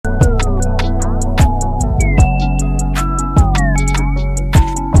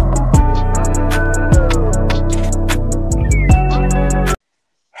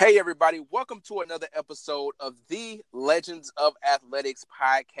Hey, everybody, welcome to another episode of the Legends of Athletics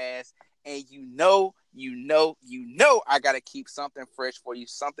podcast. And I got to keep something fresh for you,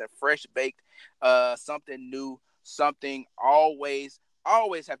 something fresh baked, something new, something always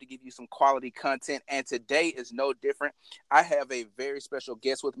have to give you some quality content. And today is no different. I have a very special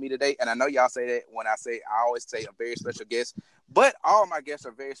guest with me today. And I know y'all say that when I always say a very special guest, but all my guests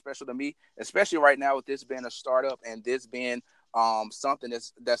are very special to me, especially right now with this being a startup and this being something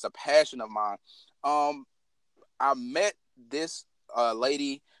that's a passion of mine. I met this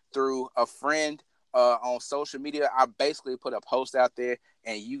lady through a friend on social media. I basically put a post out there,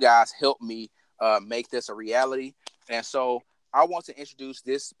 and you guys helped me make this a reality. And so I want to introduce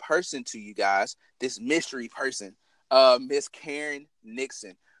this person to you guys, this mystery person, Miss Karen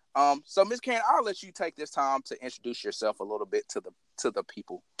Nixon. So Miss Karen, I'll let you take this time to introduce yourself a little bit to the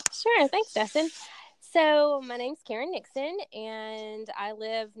people. Sure. Thanks, Dustin. So my name's Karen Nixon, and I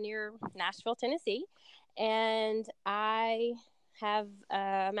live near Nashville, Tennessee. And I have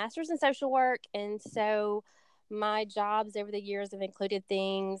a master's in social work. And so my jobs over the years have included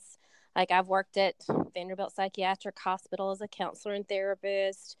things like I've worked at Vanderbilt Psychiatric Hospital as a counselor and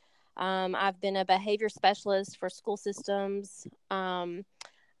therapist. I've been a behavior specialist for school systems.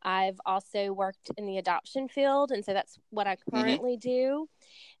 I've also worked in the adoption field, and so that's what I currently do.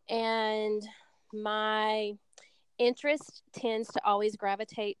 And my interest tends to always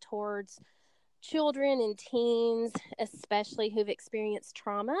gravitate towards children and teens, especially who've experienced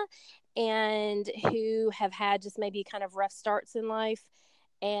trauma and who have had just maybe kind of rough starts in life,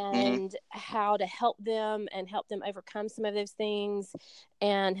 and how to help them and help them overcome some of those things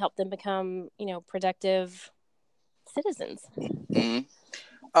and help them become, productive citizens.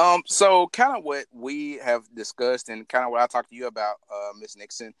 So kind of what we have discussed and kind of what I talked to you about, Miss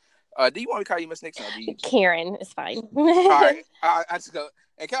Nixon. Do you want me to call you Miss Nixon or do you? Karen is fine. All right. I just go.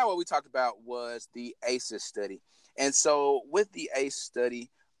 And kind of what we talked about was the ACEs study. And so with the ACE study,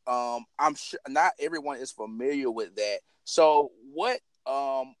 I'm sure not everyone is familiar with that. So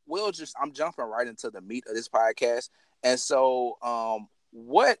I'm jumping right into the meat of this podcast. And so,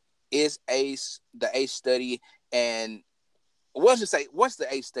 what is the ACE study, and what's the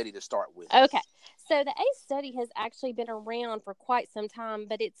ACE study to start with? Okay. So the ACE study has actually been around for quite some time,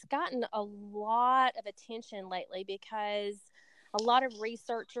 but it's gotten a lot of attention lately because a lot of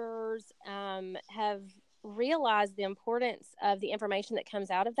researchers have realized the importance of the information that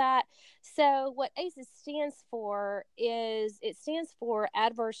comes out of that. So what ACEs stands for is it stands for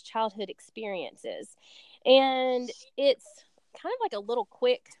Adverse Childhood Experiences. And it's kind of like a little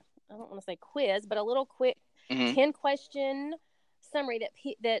quick, I don't want to say quiz, but a little quick 10-question summary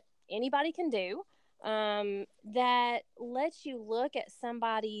that anybody can do that lets you look at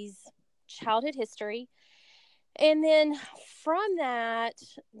somebody's childhood history, and then from that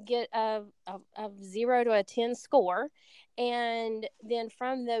get a 0 to a 10 score, and then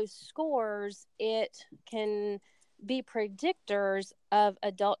from those scores it can be predictors of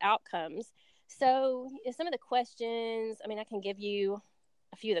adult outcomes. So some of the questions, I can give you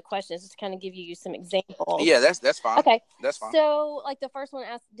a few of the questions just to kind of give you some examples. Yeah, that's fine. Okay. That's fine. So, like the first one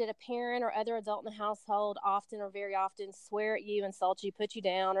asks, did a parent or other adult in the household often or very often swear at you, insult you, put you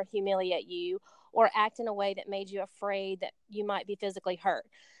down, or humiliate you, or act in a way that made you afraid that you might be physically hurt?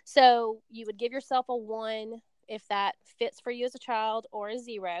 So, you would give yourself a 1 if that fits for you as a child, or a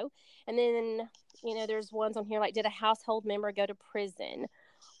 0. And then, there's ones on here like, did a household member go to prison?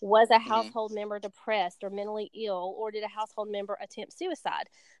 Was a household member depressed or mentally ill, or did a household member attempt suicide?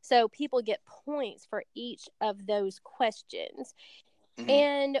 So people get points for each of those questions.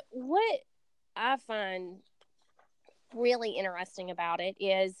 And what I find really interesting about it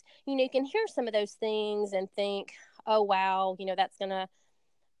is, you can hear some of those things and think, oh, wow, that's going to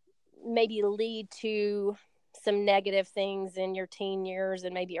maybe lead to some negative things in your teen years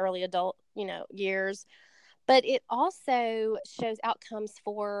and maybe early adult, years. But it also shows outcomes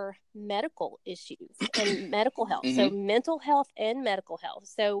for medical issues and medical health. So mental health and medical health.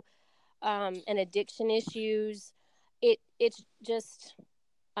 So, and addiction issues. It's just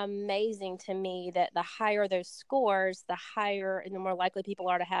amazing to me that the higher those scores, the higher and the more likely people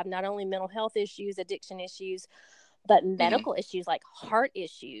are to have not only mental health issues, addiction issues, but medical issues like heart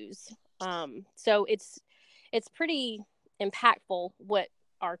issues. So it's pretty impactful what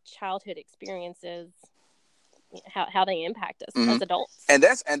our childhood experiences, how they impact us as adults. And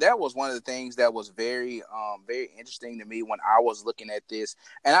that was one of the things that was very very interesting to me when I was looking at this,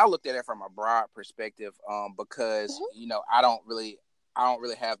 and I looked at it from a broad perspective because I don't really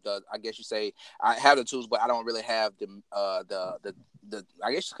have the, I guess you say, I have the tools, but I don't really have the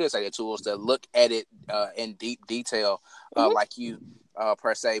I guess you could say the tools to look at it in deep detail like you.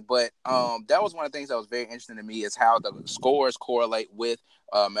 per se. But that was one of the things that was very interesting to me is how the scores correlate with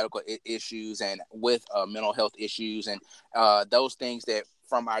medical issues and with mental health issues and those things that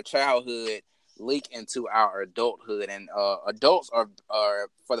from our childhood leak into our adulthood. And adults are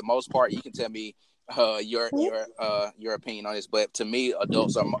for the most part, you can tell me your opinion on this, but to me,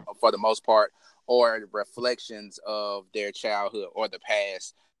 adults are for the most part or reflections of their childhood or the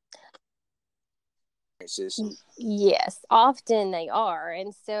past. Yes, often they are.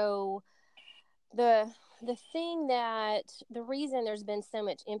 And so the thing that the reason there's been so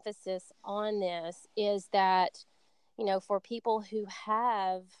much emphasis on this is that, you know, for people who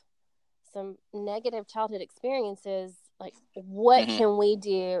have some negative childhood experiences, like what Mm-hmm. can we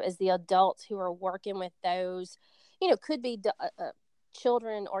do as the adults who are working with those, you know, could be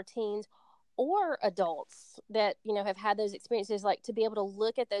children or teens or adults that, you know, have had those experiences, like to be able to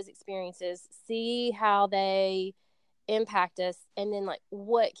look at those experiences, see how they impact us, and then like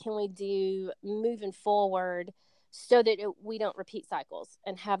what can we do moving forward so that we don't repeat cycles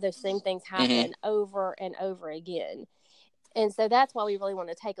and have those same things Mm-hmm. happen over and over again. And so that's why we really want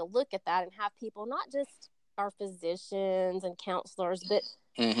to take a look at that and have people, not just our physicians and counselors, but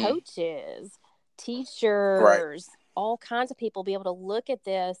Mm-hmm. coaches, Right. teachers, all kinds of people be able to look at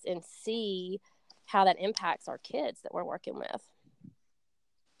this and see how that impacts our kids that we're working with.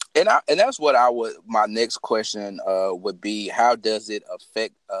 And that's what I would. My next question would be: how does it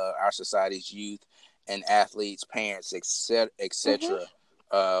affect our society's youth and athletes, parents, etc., Mm-hmm.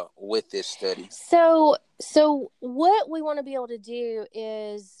 etc., with this study? So what we want to be able to do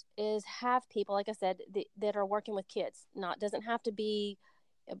is have people, like I said, that are working with kids. Not doesn't have to be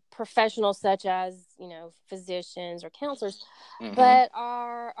professionals such as, you know, physicians or counselors, Mm-hmm. but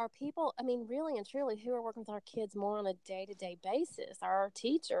are people, I mean, really and truly, who are working with our kids more on a day-to-day basis, our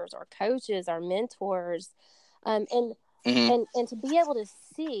teachers, our coaches, our mentors, and Mm-hmm. and to be able to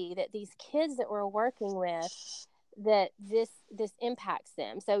see that these kids that we're working with, that this impacts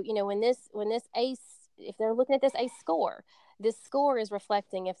them. So, you know, when this ACE, if they're looking at this ACE score, this score is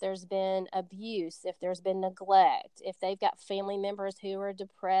reflecting if there's been abuse, if there's been neglect, if they've got family members who are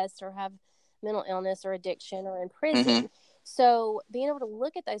depressed or have mental illness or addiction or in Mm-hmm. prison. So being able to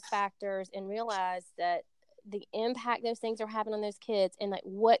look at those factors and realize that the impact those things are having on those kids, and like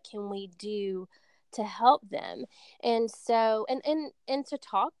what can we do to help them. And so and to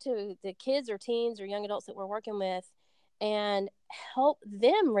talk to the kids or teens or young adults that we're working with and help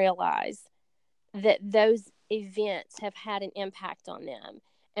them realize that those events have had an impact on them,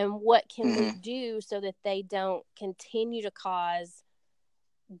 and what can we Mm-hmm. do so that they don't continue to cause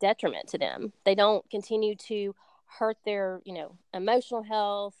detriment to them, they don't continue to hurt their, you know, emotional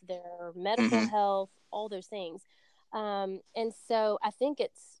health, their medical Mm-hmm. health, all those things. And so I think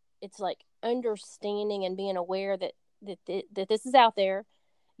it's like understanding and being aware that this is out there,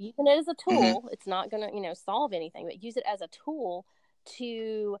 using it as a Mm-hmm. tool. It's not going to, you know, solve anything, but use it as a tool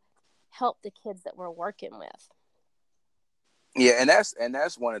to help the kids that we're working with. Yeah, and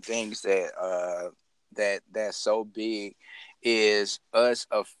that's one of the things that that's so big is us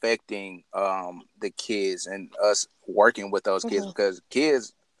affecting the kids and us working with those kids Mm-hmm. because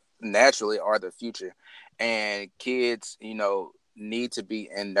kids naturally are the future, and kids, you know, need to be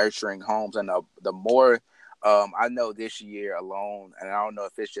in nurturing homes. And the more I know this year alone, and I don't know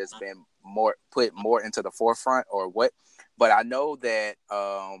if it's just been more put more into the forefront or what, but I know that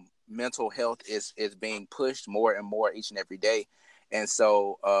mental health is being pushed more and more each and every day. And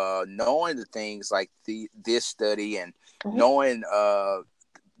so knowing the things like this study and Mm-hmm. knowing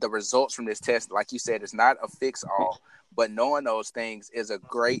the results from this test, like you said, it's not a fix all, but knowing those things is a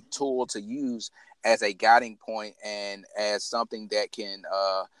great tool to use as a guiding point and as something that can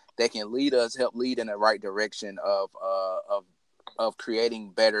lead us, help lead in the right direction of creating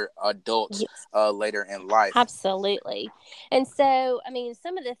better adults Yes. later in life. Absolutely. And so, I mean,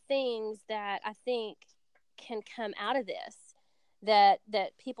 some of the things that I think can come out of this that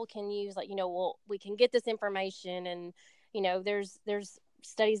people can use, like, you know, well, we can get this information, and, you know, there's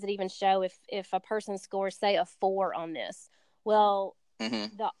studies that even show if a person scores, say, a 4 on this, well,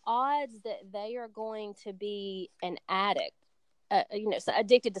 Mm-hmm. the odds that they are going to be an addict, you know, so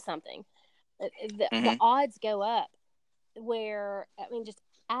addicted to something, the Mm-hmm. odds go up, where, I mean, just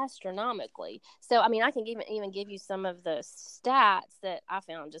astronomically. So I mean, I can even give you some of the stats that I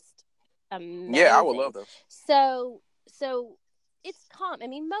found just Yeah, I would love amazing. those. So it's common. I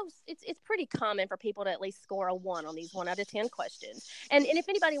mean, it's pretty common for people to at least score a 1 on these 1 out of 10 questions. And if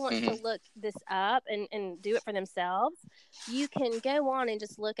anybody wants to Mm-hmm. look this up and do it for themselves, you can go on and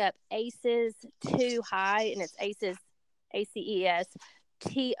just look up ACEs 2 high, and it's ACEs, ACES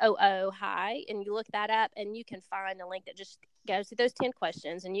TOO high, and you look that up and you can find a link that just go through those 10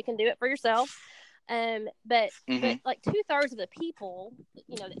 questions, and you can do it for yourself. But Mm-hmm. like 2/3 of the people,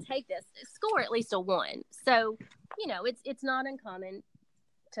 that take this score at least a 1. So, it's not uncommon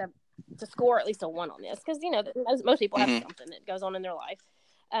to score at least a 1 on this, because most people have Mm-hmm. something that goes on in their life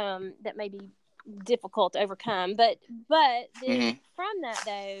that may be difficult to overcome. But then Mm-hmm. from that,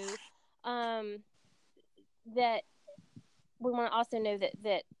 though, that we want to also know that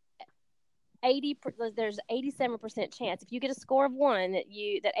there's 87% chance if you get a score of 1 that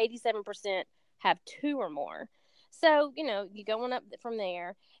 87% have 2 or more. So you go on up from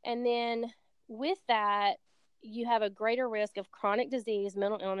there, and then with that, you have a greater risk of chronic disease,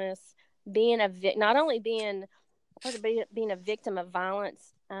 mental illness, being not only being a victim of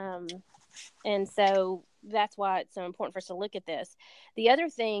violence, and so that's why it's so important for us to look at this. The other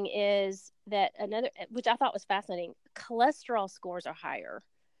thing is that which I thought was fascinating, cholesterol scores are higher,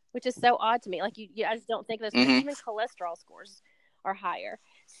 which is so odd to me. Like I just don't think of this, but even cholesterol scores are higher.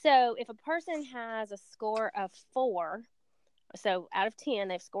 So if a person has a score of 4, so out of 10,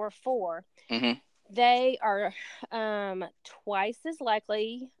 they've scored 4, Mm-hmm. they are twice as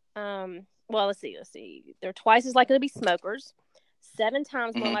likely. Well, let's see. They're twice as likely to be smokers, 7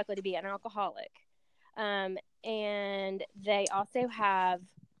 times more likely to be an alcoholic. And they also have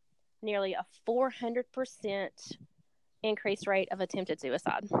nearly a 400% increased rate of attempted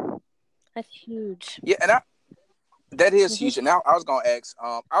suicide. That's huge. Yeah, and that is huge. And now I was gonna ask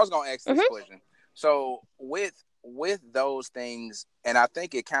this question. So with those things, and I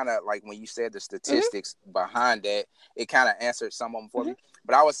think it kind of, like when you said the statistics behind that, it kind of answered some of them for me.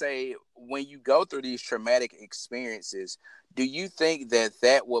 But I would say, when you go through these traumatic experiences, do you think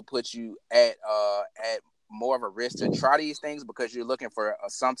that will put you at more of a risk to try these things because you're looking for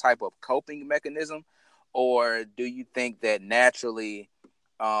some type of coping mechanism, or do you think that naturally,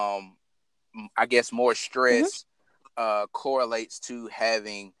 I guess, more stress correlates to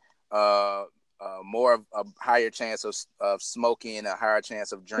having more of a higher chance of smoking, a higher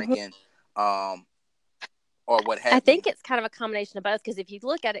chance of drinking, or what have you? I think it's kind of a combination of both, because if you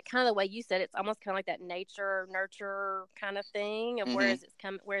look at it kind of the way you said, it's almost kind of like that nature nurture kind of thing of where is it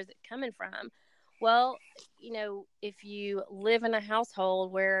coming from. Well, if you live in a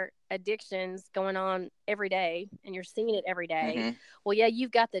household where addiction's going on every day and you're seeing it every day, well, yeah,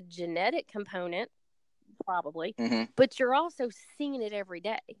 you've got the genetic component probably, but you're also seeing it every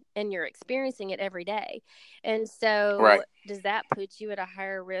day and you're experiencing it every day. And so does that put you at a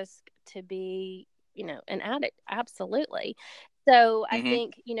higher risk to be, an addict? Absolutely. So I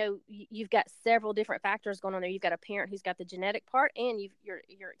think, you've got several different factors going on there. You've got a parent who's got the genetic part, and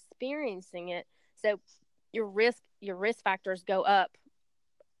you're experiencing it. So your risk factors go up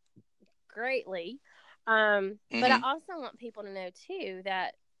greatly. But I also want people to know too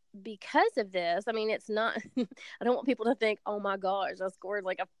that because of this, I mean, it's not, I don't want people to think, oh my gosh, I scored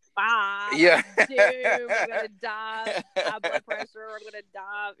like a 5. Yeah. I'm doomed. I'm going to die. High blood pressure. I'm going to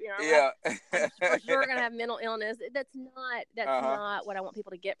die. I'm for sure going to have mental illness. That's not what I want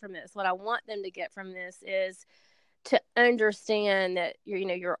people to get from this. What I want them to get from this is to understand that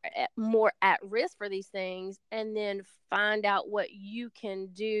you're more at risk for these things, and then find out what you can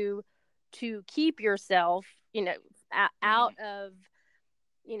do to keep yourself, out of,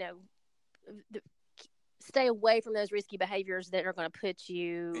 stay away from those risky behaviors that are going to put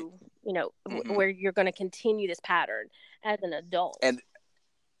you, where you're going to continue this pattern as an adult.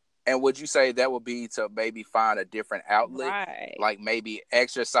 And would you say that would be to maybe find a different outlet, right, like maybe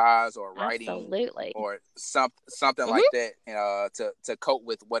exercise or writing, absolutely, or something like that, to cope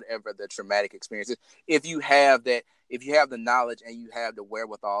with whatever the traumatic experience is? If you have the knowledge and you have the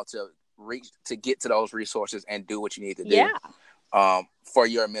wherewithal to get to those resources and do what you need to do, for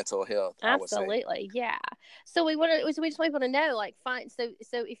your mental health, absolutely, I would say. Yeah. So we just want people to know, like, so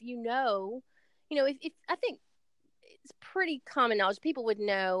if if I think it's pretty common knowledge, people would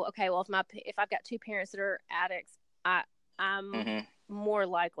know, okay, well, if I've got 2 parents that are addicts, I'm more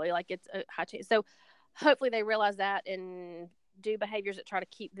likely, like, it's a high chance. So hopefully they realize that and do behaviors that try to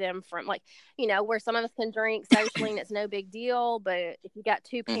keep them from, like, where some of us can drink socially and it's no big deal, but if you got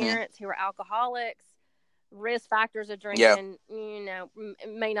 2 parents who are alcoholics, risk factors of drinking,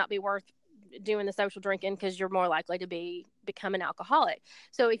 may not be worth doing the social drinking, because you're more likely to become an alcoholic.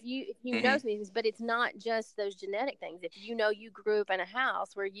 So if you know some things, but it's not just those genetic things. If you grew up in a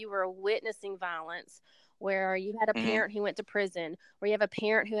house where you were witnessing violence, where you had a parent who went to prison, where you have a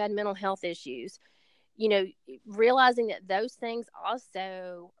parent who had mental health issues, realizing that those things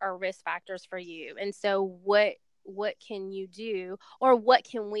also are risk factors for you. And so what can you do, or what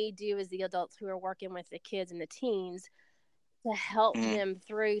can we do as the adults who are working with the kids and the teens to help them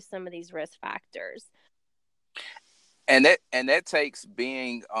through some of these risk factors? and that takes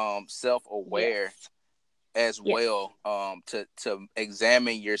being self-aware Yes. as Yes. well, to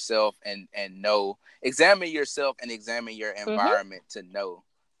examine yourself and know, examine yourself and examine your Mm-hmm. environment to know,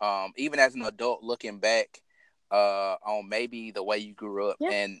 even as an adult looking back on maybe the way you grew up.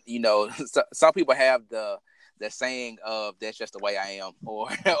 Yeah. And some people have the saying of that's just the way I am, or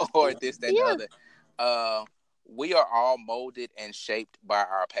or this, that, and the Yeah. other. uh we are all molded and shaped by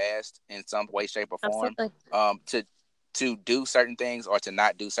our past in some way, shape, or form, Absolutely. to do certain things or to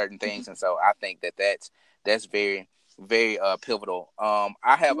not do certain Mm-hmm. things. And so I think that's very, very pivotal.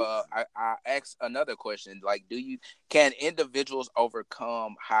 I have I asked another question, like, can individuals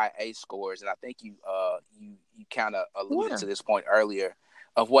overcome high ACE scores? And I think you kind of alluded Yeah. to this point earlier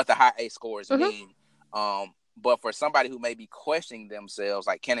of what the high ACE scores Mm-hmm. mean. But for somebody who may be questioning themselves,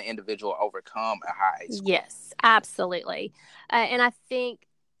 like, can an individual overcome a high ACE score? Yes, absolutely. And I think,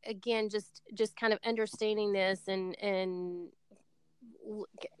 again, just kind of understanding this and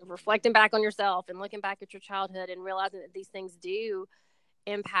reflecting back on yourself and looking back at your childhood and realizing that these things do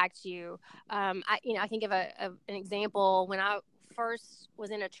impact you. I can give an example. When I first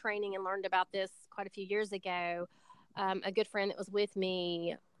was in a training and learned about this quite a few years ago, a good friend that was with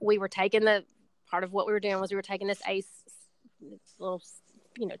me, we were taking the part of what we were doing was we were taking this ACE little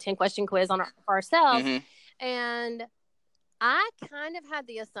 10-question quiz for ourselves. Mm-hmm. And I kind of had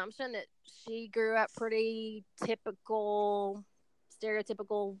the assumption that she grew up pretty typical,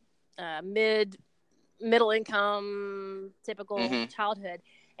 stereotypical, middle income, typical Mm-hmm. childhood,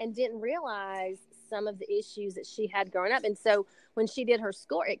 and didn't realize some of the issues that she had growing up. And so when she did her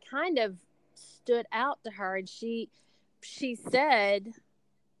score, it kind of stood out to her, and she said,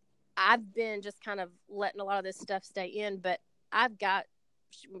 "I've been just kind of letting a lot of this stuff stay in, but I've got."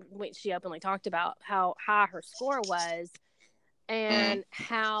 She openly talked about how high her score was, Mm-hmm. and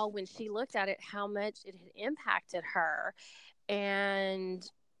how when she looked at it, how much it had impacted her. And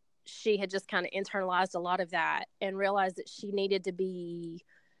she had just kind of internalized a lot of that and realized that she needed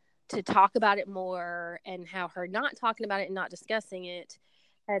to talk about it more, and how her not talking about it and not discussing it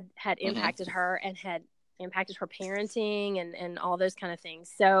had Mm-hmm. impacted her and had impacted her parenting and all those kind of things.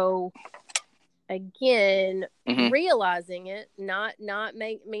 So again, Mm-hmm. realizing it,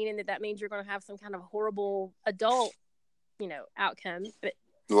 meaning that means you're going to have some kind of horrible adult outcome, but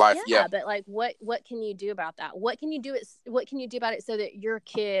Life, yeah. yeah, but like what can you do about that? What can you do about it so that your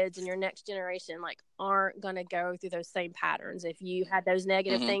kids and your next generation like aren't going to go through those same patterns? If you had those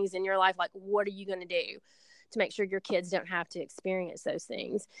negative Mm-hmm. things in your life, like what are you going to do to make sure your kids don't have to experience those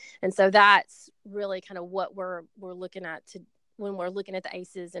things? And so that's really kind of what we're looking at when we're looking at the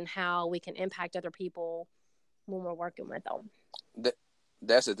ACEs and how we can impact other people when we're working with them.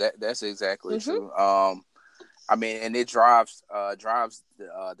 That's exactly Mm-hmm. true. I mean, and it drives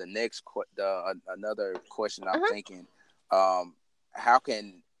the next another question I'm Uh-huh. thinking. How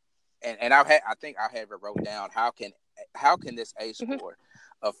can, and I think I have it wrote down. How can this ACE Mm-hmm. score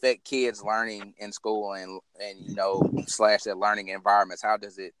affect kids learning in school and slash their learning environments? How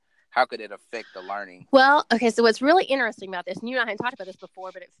could it affect the learning? Well, okay, so what's really interesting about this, and you and I hadn't talked about this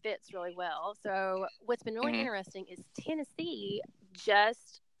before, but it fits really well. So, what's been really Mm-hmm. interesting is Tennessee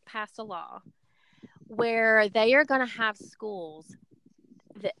just passed a law where they are going to have schools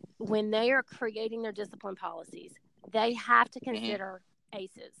that, when they are creating their discipline policies, they have to Mm-hmm. consider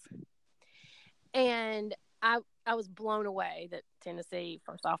ACEs. And I was blown away that Tennessee,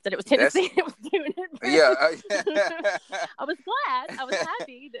 first off, that it was That's Tennessee that was doing yeah. it. I was glad. I was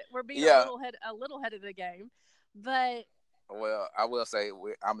happy that we're being Yeah. a little head of the game. But Well, I will say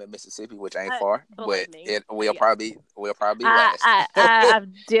I'm in Mississippi, which ain't far, but believe me, it we'll probably be I, last. I, I,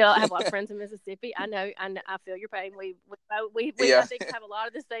 I have a lot of friends in Mississippi. I feel your pain. We I Yeah, think have a lot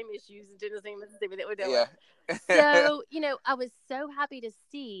of the same issues in Tennessee and Mississippi that we deal with. yeah. So, I was so happy to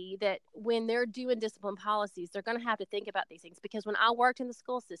see that when they're doing discipline policies, they're going to have to think about these things, because when I worked in the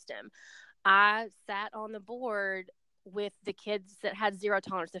school system, I sat on the board with the kids that had zero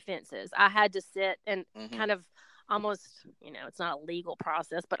tolerance offenses. I had to sit and Hmm. kind of almost, it's not a legal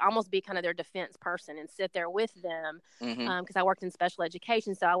process, but almost be kind of their defense person and sit there with them, Hmm. because I worked in special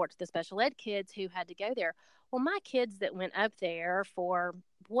education. So I worked with the special ed kids who had to go there. Well, my kids that went up there for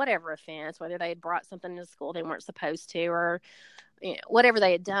whatever offense, whether they had brought something to school they weren't supposed to, or whatever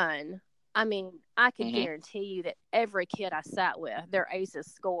they had done, I mean, I could Hmm. guarantee you that every kid I sat with, their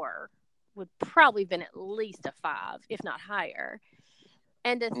ACEs score would probably been at least a 5, if not higher.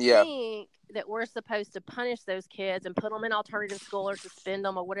 And to Yeah. think that we're supposed to punish those kids and put them in alternative school or suspend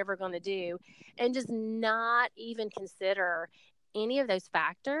them or whatever we're going to do, and just not even consider any of those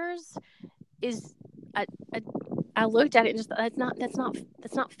factors is a I looked at it and just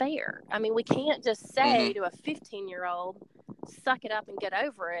that's not fair. I mean, we can't just say Mm-hmm. to a 15-year-old, suck it up and get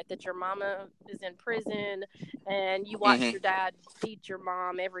over it, that your mama is in prison and you watched Mm-hmm. your dad beat your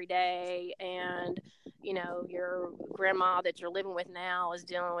mom every day, and your grandma that you're living with now is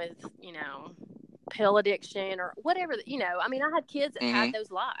dealing with pill addiction or whatever. I mean, I had kids that had Mm-hmm.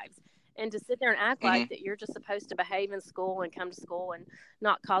 those lives, and to sit there and act Mm-hmm. like that you're just supposed to behave in school and come to school and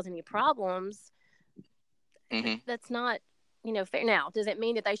not cause any problems, Mm-hmm. that's not fair. Now, does it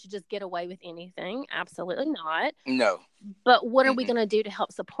mean that they should just get away with anything? Absolutely not. No. But what are we Mm-hmm. going to do to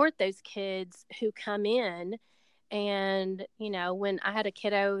help support those kids who come in? And when I had a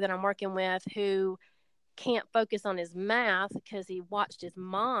kiddo that I'm working with who can't focus on his math because he watched his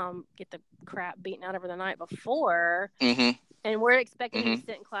mom get the crap beaten out of her the night before, Mm-hmm. and we're expecting him Mm-hmm. to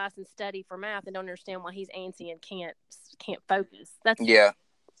sit in class and study for math and don't understand why he's antsy and can't focus. That's Yeah.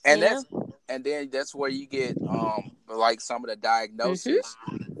 And you know that's and then that's where you get like some of the diagnosis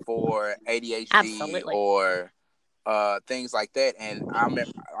mm-hmm. for ADHD Absolutely. or things like that. And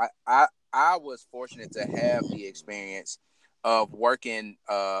I was fortunate to have the experience of working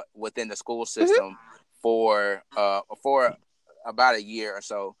within the school Mm-hmm. system for about a year or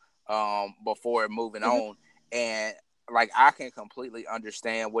so before moving Mm-hmm. on. And like I can completely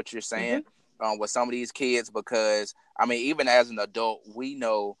understand what you're Mm-hmm. saying with some of these kids, because I mean, even as an adult, we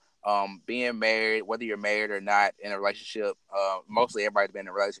know being married, whether you're married or not in a relationship, mostly everybody's been in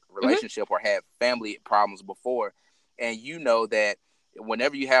a Mm-hmm. relationship or had family problems before. And you know that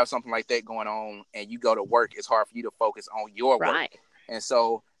whenever you have something like that going on and you go to work, it's hard for you to focus on your work. Right. And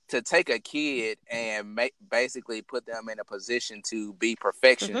so to take a kid and basically put them in a position to be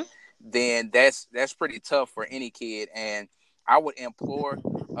perfection, Mm-hmm. then that's pretty tough for any kid. And I would implore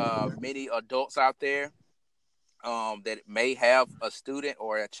many adults out there that may have a student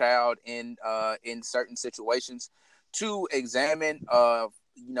or a child in certain situations to examine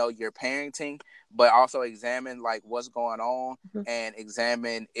your parenting, but also examine like what's going on Mm-hmm. and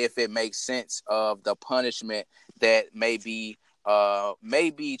examine if it makes sense of the punishment that may be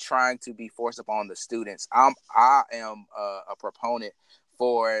trying to be forced upon the students. I am a proponent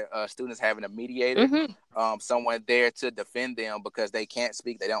for students having a mediator, Mm-hmm. someone there to defend them because they can't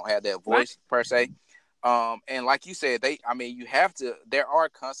speak, they don't have that Right. voice per se. And like you said, you have to, there are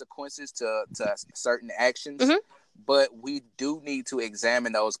consequences to certain actions, Mm-hmm. but we do need to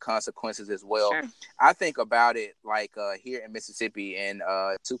examine those consequences as well. Sure. I think about it like here in Mississippi and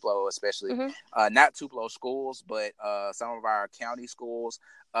Tupelo, especially, Mm-hmm. not Tupelo schools, but some of our county schools,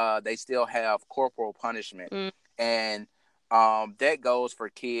 they still have corporal punishment. And that goes for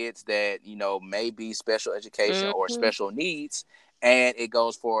kids that, may be special education or Mm-hmm. special needs, and it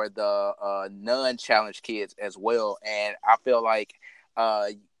goes for the non-challenged kids as well. And I feel like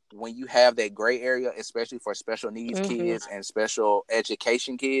when you have that gray area, especially for special needs Mm-hmm. kids and special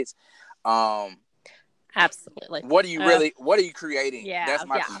education kids, um, Absolutely. what are you creating? Yeah, That's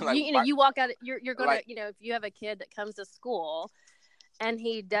my yeah. like You walk out. You're gonna like if you have a kid that comes to school and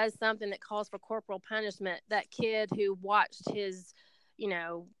he does something that calls for corporal punishment, that kid who watched his,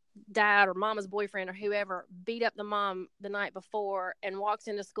 dad or mama's boyfriend or whoever beat up the mom the night before and walks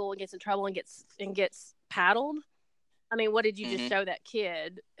into school and gets in trouble and gets paddled. I mean, what did you just mm-hmm, show that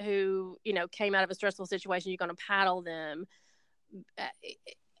kid who, came out of a stressful situation? You're going to paddle them. Uh,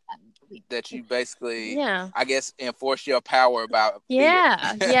 that you basically, Yeah. I guess, enforce your power about fear.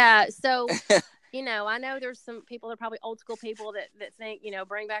 Yeah. Yeah. So, I know there's some people that are probably old school people that think,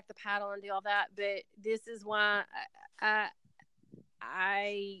 bring back the paddle and do all that. But this is why I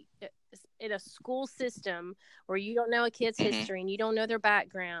in a school system where you don't know a kid's Mm-hmm. history and you don't know their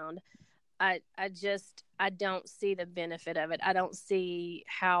background, I don't see the benefit of it. I don't see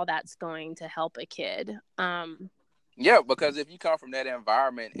how that's going to help a kid. Yeah, because if you come from that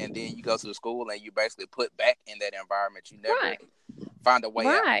environment and then you go to the school and you basically put back in that environment, you never Right. find a way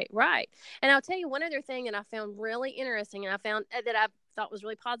out. Right. And I'll tell you one other thing that I found really interesting, and I found that I thought was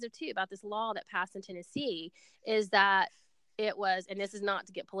really positive too about this law that passed in Tennessee, is that it was, and this is not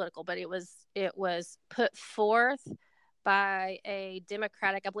to get political, but it was put forth by a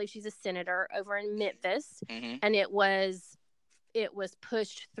Democratic, I believe she's a senator over in Memphis, Mm-hmm. and it was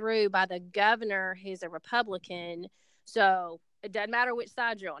pushed through by the governor, who's a Republican. So it doesn't matter which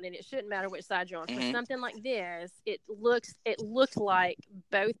side you're on, and it shouldn't matter which side you're on. Mm-hmm. For something like this, it looked like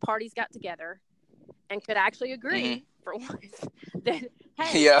both parties got together and could actually agree for once that,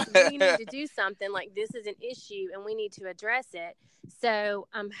 hey, Yeah. we need to do something, like this is an issue and we need to address it. So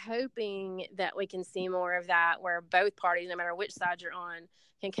I'm hoping that we can see more of that, where both parties, no matter which side you're on,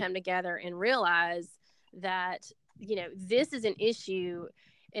 can come together and realize that, this is an issue.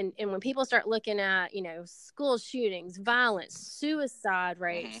 And when people start looking at, school shootings, violence, suicide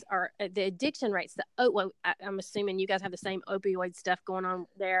rates, or the addiction rates, I'm assuming you guys have the same opioid stuff going on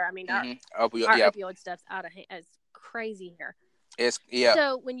there. I mean, our opioid stuff's out of hand. It's crazy here.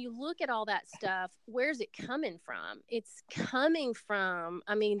 So when you look at all that stuff, where's it coming from? It's coming from,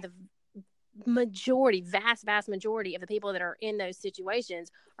 I mean, the vast majority of the people that are in those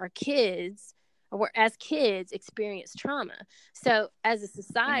situations are kids, or as kids experience trauma. So as a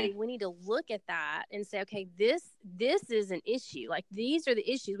society, we need to look at that and say, okay, this is an issue. Like, these are the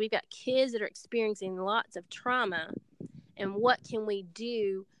issues. We've got kids that are experiencing lots of trauma, and what can we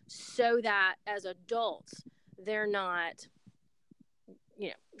do so that as adults, they're not,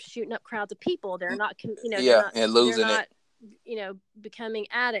 shooting up crowds of people. They're not, and losing it. Becoming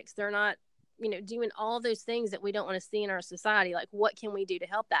addicts. They're not, doing all those things that we don't want to see in our society. Like, what can we do to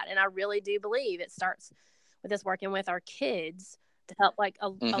help that? And I really do believe it starts with us working with our kids to help, like, a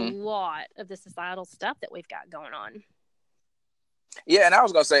lot of the societal stuff that we've got going on. Yeah, and I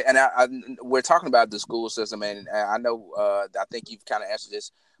was gonna say, and we're talking about the school system, and I know, I think you've kind of answered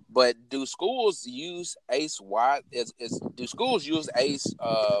this, but do schools use ACE? Do schools use ACE?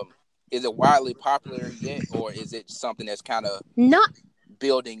 Is it widely popular yet, or is it something that's kind of not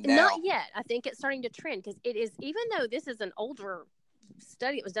building now? Not yet. I think it's starting to trend, because it is, even though this is an older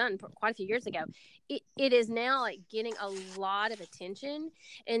study that was done quite a few years ago, it is now, like, getting a lot of attention,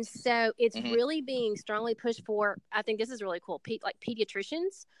 and so it's really being strongly pushed for. I think this is really cool. For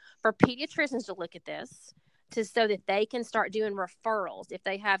pediatricians to look at this, so that they can start doing referrals if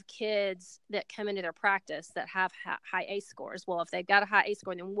they have kids that come into their practice that have high ACE scores. Well, if they've got a high ACE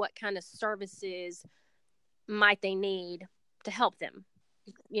score, then what kind of services might they need to help them,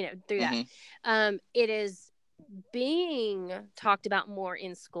 through that. It is being talked about more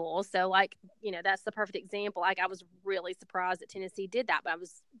in school. So, like, that's the perfect example. Like, I was really surprised that Tennessee did that, but I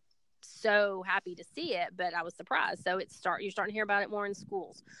was so happy to see it, but I was surprised. So you're starting to hear about it more in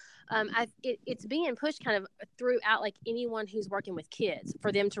schools. It's being pushed kind of throughout, like, anyone who's working with kids,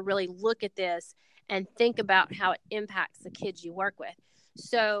 for them to really look at this and think about how it impacts the kids you work with.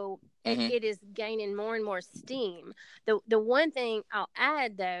 So it is gaining more and more steam. The one thing I'll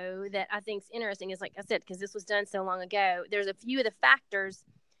add, though, that I think is interesting is, like I said, because this was done so long ago, there's a few of the factors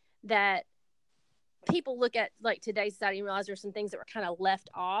that people look at, like, today's society, and realize there's some things that were kind of left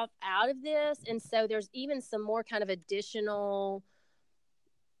out of this. And so there's even some more kind of additional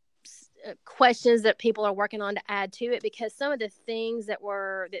questions that people are working on to add to it, because some of the things that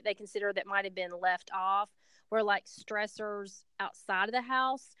they consider that might have been left off were, like, stressors outside of the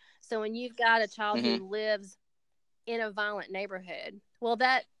house. So when you've got a child who lives in a violent neighborhood, well,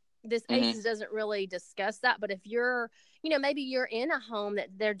 this ACEs doesn't really discuss that. But if you're, maybe you're in a home that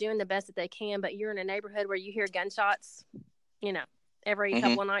they're doing the best that they can, but you're in a neighborhood where you hear gunshots, every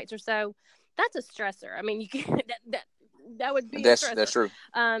couple of nights or so, that's a stressor. I mean, you can, that would be that's true.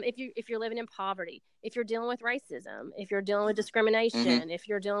 If you're living in poverty, if you're dealing with racism, if you're dealing with discrimination, if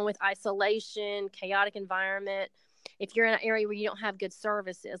you're dealing with isolation, chaotic environment, if you're in an area where you don't have good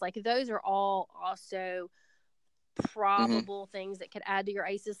services, like, those are all also probable things that could add to your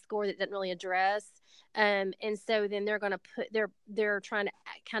ACEs score that doesn't really address. And so then they're going to they're trying to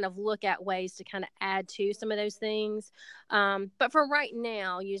kind of look at ways to kind of add to some of those things. But for right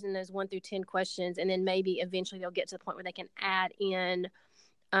now, using those 1 through 10 questions, and then maybe eventually they'll get to the point where they can add in,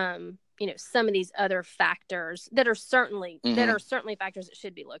 some of these other factors that are certainly factors that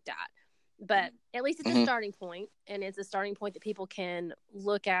should be looked at. But at least it's a starting point, and it's a starting point that people can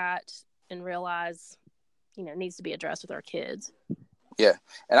look at and realize, needs to be addressed with our kids. Yeah,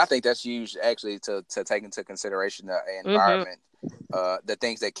 and I think that's huge, actually, to take into consideration the environment, the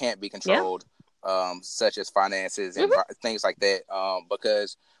things that can't be controlled, such as finances and things like that,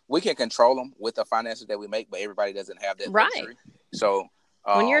 because we can control them with the finances that we make, but everybody doesn't have that luxury. So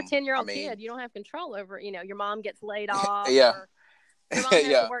when you're a 10-year-old kid, you don't have control over, your mom gets laid off. Or your mom has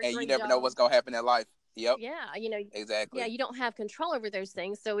to work and you never know what's going to happen in life. Yep. Yeah, exactly. Yeah, you don't have control over those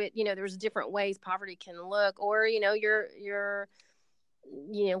things. So there's different ways poverty can look, or you're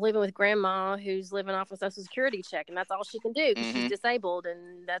living with grandma who's living off a Social Security check, and that's all she can do because she's disabled,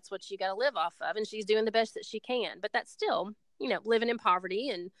 and that's what you got to live off of, and she's doing the best that she can. But that's still, living in poverty,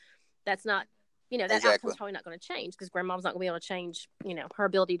 and that's not, that outcome's probably not going to change, because grandma's not going to be able to change, her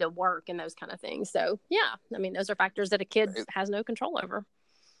ability to work and those kind of things. So yeah, I mean, those are factors that a kid has no control over.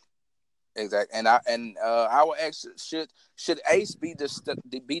 Exactly, and I will ask: should ACE be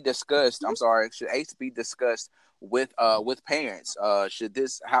discussed? I'm sorry, should ACE be discussed with parents? Should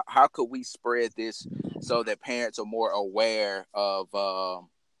this how could we spread this so that parents are more aware of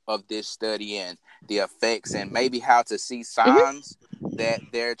this study and the effects, and maybe how to see signs that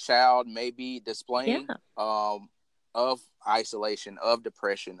their child may be displaying, Yeah. of isolation, of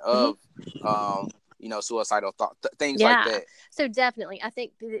depression, Mhm. of suicidal thought, things like Yeah. that. So definitely, I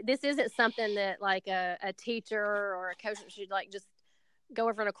think this isn't something that like a teacher or a coach should like just go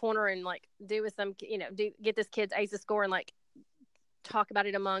over in a corner and like do with some, get this kid's ACEs score and like talk about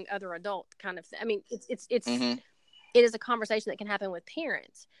it among other adult kind of thing. I mean, Mm-hmm. it is a conversation that can happen with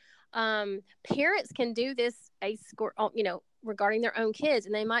parents. Parents can do this ACE score, regarding their own kids,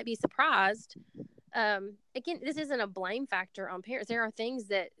 and they might be surprised. Again, this isn't a blame factor on parents. There are things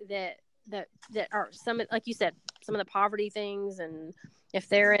that are some, like you said, some of the poverty things, and if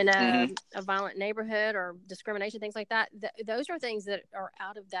they're in Mm-hmm. a violent neighborhood or discrimination, things like that, those are things that are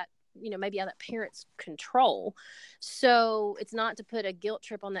out of that, maybe out of that parent's control. So it's not to put a guilt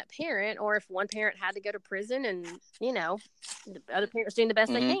trip on that parent, or if one parent had to go to prison and, the other parent's doing the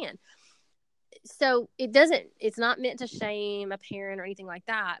best they Mm-hmm. can. So it's not meant to shame a parent or anything like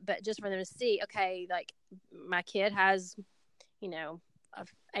that, but just for them to see, okay, like my kid has,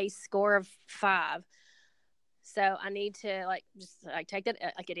 a score of 5. So I need to like just like take that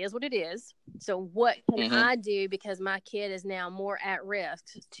like it is what it is. So what can Mm-hmm. I do, because my kid is now more at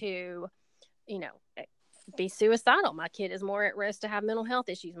risk to, you know, be suicidal. My kid is more at risk to have mental health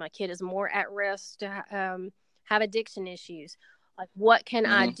issues. My kid is more at risk to have addiction issues. Like, what can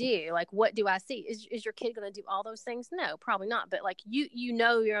I Mm-hmm. do? Like, what do I see? Is your kid going to do all those things? No, probably not. But like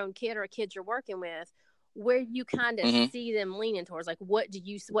your own kid or kids you're working with, where you kind of Mm-hmm. see them leaning towards, like, what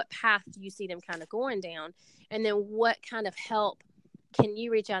path do you see them kind of going down? And then what kind of help can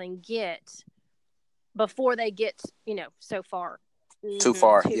you reach out and get before they get, so far, Too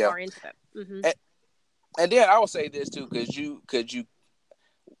far, too yeah. far into it. Mm-hmm. And then I would say this too, could you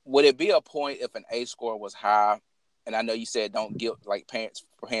would it be a point if an ACE score was high? And I know you said don't guilt, like parents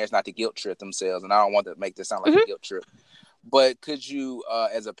not to guilt trip themselves, and I don't want to make this sound like Mm-hmm. a guilt trip. But could you,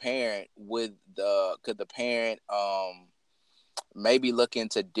 as a parent, could the parent maybe look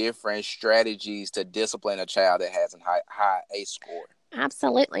into different strategies to discipline a child that has a high ACE score?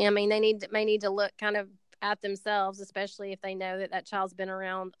 Absolutely. I mean, may need to look kind of at themselves, especially if they know that child's been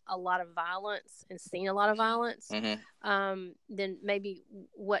around a lot of violence and seen a lot of violence. Mm-hmm. Then maybe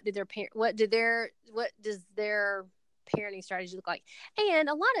what does their parenting strategy look like? And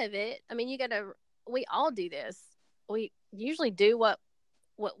a lot of it, I mean, we all do this. We usually do what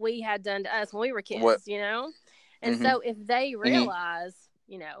we had done to us when we were What? kids, And Mm-hmm. so if they Mm-hmm. realize,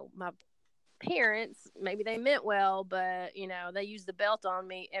 my parents, maybe they meant well, but they use the belt on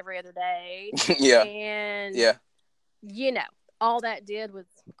me every other day, Yeah. and Yeah. all that did was,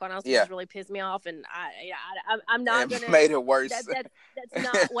 quite honestly, Yeah. just really pissed me off, and I'm not It gonna made it worse. that's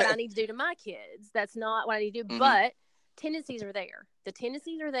not what I need to do to my kids. That's not what I need to do. Mm-hmm. But tendencies are there. The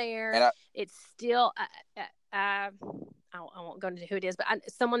tendencies are there. And it's still I won't go into who it is, but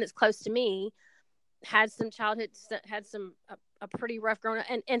someone that's close to me had some childhood, had some a pretty rough growing up,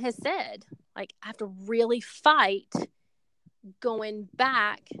 and has said, like, I have to really fight going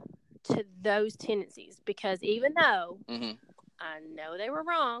back to those tendencies, because even though mm-hmm. I know they were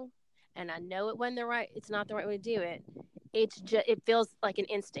wrong and I know it's not the right way to do it, it feels like an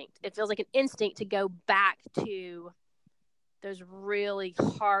instinct. It feels like an instinct to go back to those really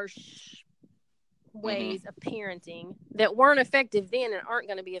harsh ways Mm-hmm. of parenting that weren't effective then and aren't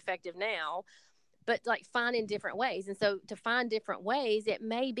going to be effective now, but like finding different ways. And so to find different ways, it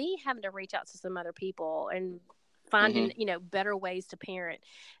may be having to reach out to some other people and finding, Mm-hmm. better ways to parent.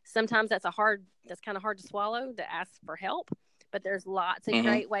 Sometimes that's kind of hard to swallow, to ask for help, but there's lots of Mm-hmm.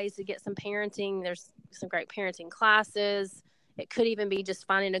 great ways to get some parenting. There's some great parenting classes. It could even be just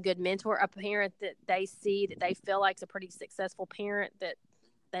finding a good mentor, a parent that they see that they feel like is a pretty successful parent, that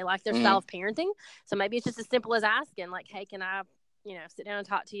they like their Mm-hmm. style of parenting. So maybe it's just as simple as asking, like, hey, can I, sit down and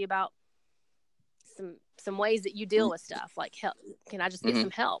talk to you about some ways that you deal with stuff, like, help, can I just get Mm-hmm.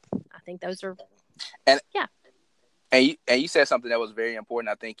 some help? I think those are, and yeah. And you said something that was very important.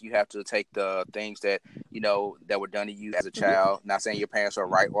 I think you have to take the things that that were done to you as a child. Mm-hmm. Not saying your parents are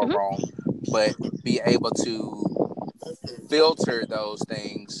right or mm-hmm. wrong, but be able to filter those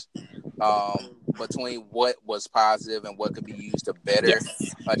things between what was positive and what could be used to better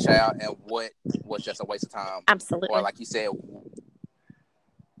Yes. a child, and what was just a waste of time. Absolutely. Or like you said.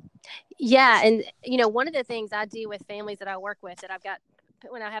 Yeah, and one of the things I do with families that I work with, that I've got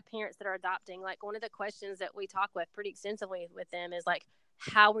when I have parents that are adopting, like, one of the questions that we talk with pretty extensively with them is like,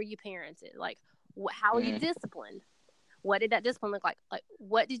 how were you parented? Like, how were you disciplined? What did that discipline look like? Like,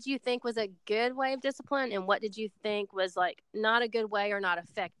 what did you think was a good way of discipline, and what did you think was like not a good way or not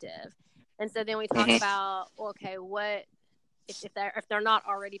effective? And so then we talk about, okay, what if they're not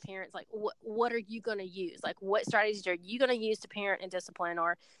already parents, like what are you going to use? Like what strategies are you going to use to parent and discipline?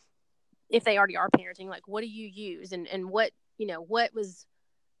 Or if they already are parenting, like what do you use, and what, what was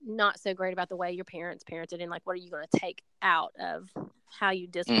not so great about the way your parents parented, and like what are you going to take out of how you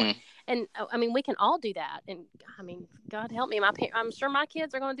discipline. Mm-hmm. And I mean, we can all do that, and I mean, God help me, I'm sure my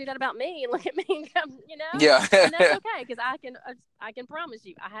kids are going to do that about me and look at me and come, Yeah. and that's okay, because I can promise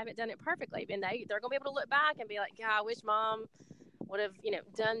you I haven't done it perfectly, and they're going to be able to look back and be like, God, I wish mom would have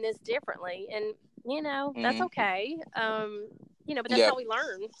done this differently, and that's Mm-hmm. okay. But that's Yeah. how we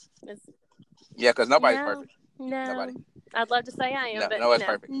learn. Yeah, because nobody's No, perfect. Nobody. no. I'd love to say I am, No, but nobody's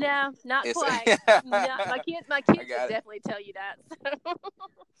perfect. no, not It's quite. No, my kids I would got it. definitely tell you that. So.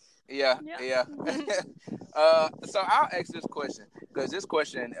 Yeah, Yeah. yeah. So I'll ask this question because this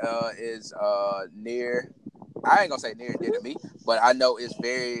question is near. I ain't gonna say near and dear to me, but I know it's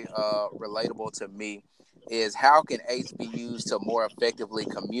very relatable to me. Is how can ACE be used to more effectively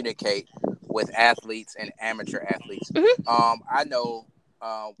communicate with athletes and amateur athletes? Mm-hmm. I know,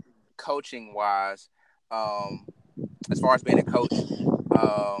 coaching wise, as far as being a coach,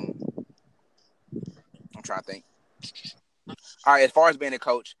 I'm trying to think. All right, as far as being a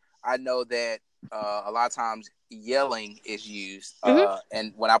coach, I know that a lot of times yelling is used, Mm-hmm.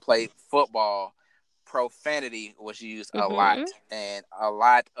 and when I played football, profanity was used a lot, Mm-hmm. and a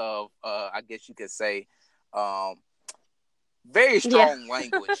lot of, I guess you could say, um, very Yeah. strong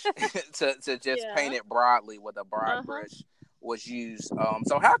language to just Yeah. paint it broadly with a broad Uh-huh. brush was used.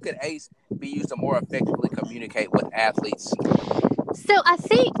 So how could ACE be used to more effectively communicate with athletes? So I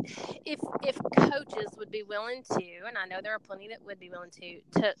think if coaches would be willing to, and I know there are plenty that would be willing to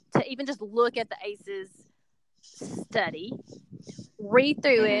even just look at the ACEs study, read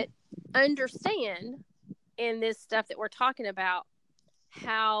through Mm-hmm. it, understand in this stuff that we're talking about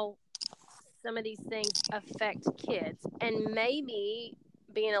how some of these things affect kids, and maybe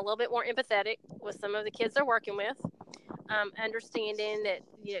being a little bit more empathetic with some of the kids they're working with, understanding that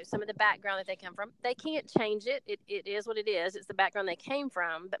some of the background that they come from, they can't change it. It is what it is. It's the background they came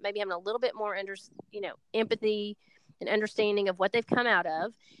from, but maybe having a little bit more empathy and understanding of what they've come out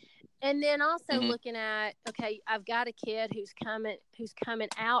of. And then also Mm-hmm. looking at, okay, I've got a kid who's coming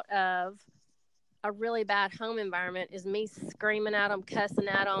out of a really bad home environment. Is me screaming at them, cussing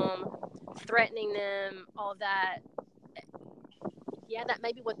at them, threatening them, all of that. Yeah, that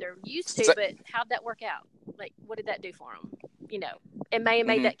may be what they're used to, So, but how'd that work out? Like, what did that do for them? It may have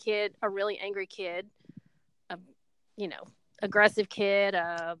made mm-hmm. that kid a really angry kid, a, aggressive kid,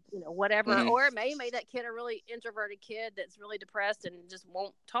 whatever, Mm-hmm. or it may have made that kid a really introverted kid that's really depressed and just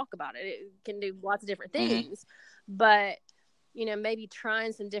won't talk about it. It can do lots of different Mm-hmm. things, but, maybe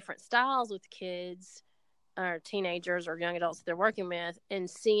trying some different styles with kids or teenagers or young adults that they're working with, and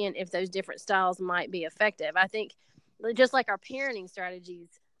seeing if those different styles might be effective. I think just like our parenting strategies,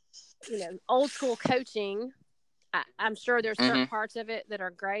 old school coaching, I'm sure there's certain Mm-hmm. parts of it that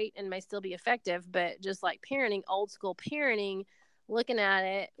are great and may still be effective, but just like parenting, old school parenting, looking at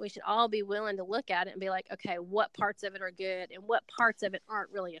it, we should all be willing to look at it and be like, okay, what parts of it are good and what parts of it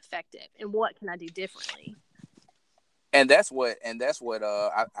aren't really effective, and what can I do differently? I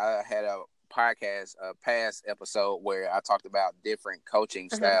had a podcast, a past episode where I talked about different coaching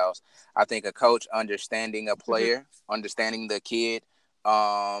Uh-huh. styles. I think a coach understanding a Mm-hmm. player, understanding the kid,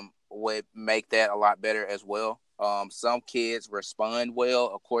 would make that a lot better as well. Some kids respond well,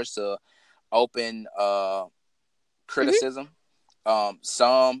 of course, to open Mm-hmm. criticism.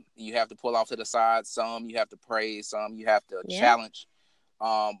 Some you have to pull off to the side, some you have to praise, some you have to Yeah. challenge.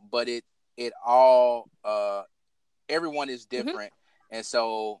 But it all everyone is Mm-hmm. different, and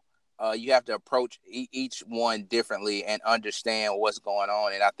so you have to approach each one differently and understand what's going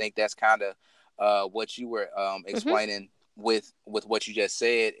on. And I think that's kind of what you were Mm-hmm. explaining with what you just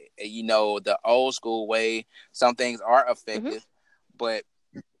said. The old school way, some things are Mm-hmm. effective, but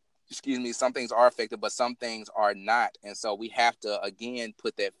excuse me, some things are effective, but some things are not. And so we have to again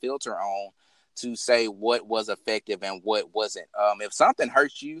put that filter on to say what was effective and what wasn't. If something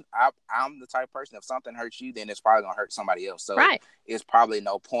hurts you, I'm the type of person, if something hurts you, then it's probably gonna hurt somebody else. So Right. it's probably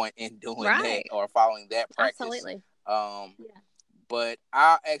no point in doing that Right. or following that practice. Absolutely. Um, Yeah. but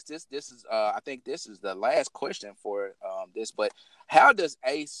I'll ask this. This is, I think, this is the last question for this. But how does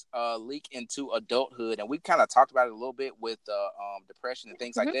ACE leak into adulthood? And we kind of talked about it a little bit with depression and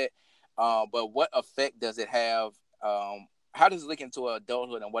things like Mm-hmm. that. But what effect does it have? How does it leak into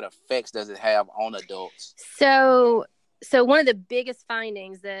adulthood, and what effects does it have on adults? So one of the biggest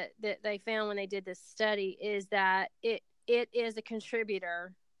findings that they found when they did this study is that it is a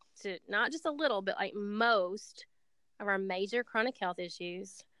contributor to not just a little, but like most of our major chronic health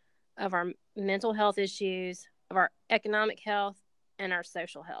issues, of our mental health issues, of our economic health and our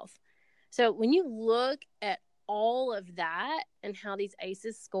social health. So when you look at all of that and how these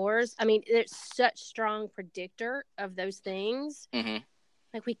ACEs scores, I mean, it's such strong predictor of those things. Mm-hmm.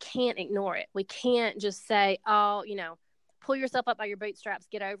 Like, we can't ignore it. We can't just say, oh, pull yourself up by your bootstraps,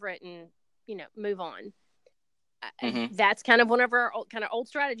 get over it, and, move on. Mm-hmm. That's kind of one of our old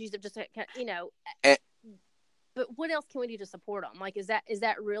strategies of just, And, but what else can we do to support them? Like, is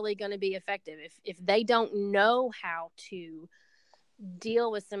that really going to be effective if they don't know how to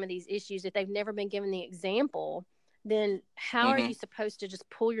deal with some of these issues, if they've never been given the example, then how are you supposed to just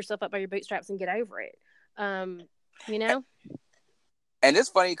pull yourself up by your bootstraps and get over it? And it's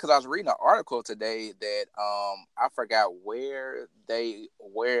funny because I was reading an article today that I forgot where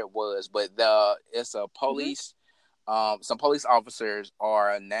it was, but it's a police some police officers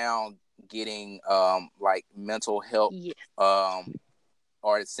are now getting like mental health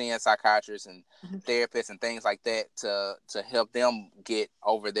or seeing psychiatrists and therapists and things like that to help them get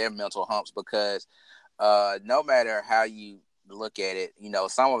over their mental humps, because no matter how you look at it,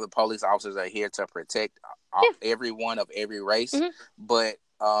 some of the police officers are here to protect everyone of every race, but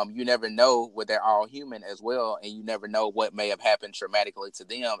you never know, what they're all human as well, and you never know what may have happened traumatically to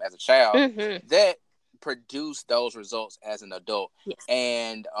them as a child that produced those results as an adult.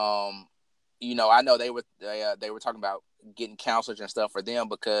 And I know they were talking about getting counselors and stuff for them,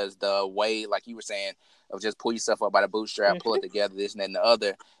 because the way, like you were saying, of just pull yourself up by the bootstrap, pull it together, this and that and the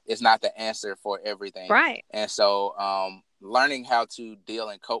other, is not the answer for everything. Right. And so learning how to deal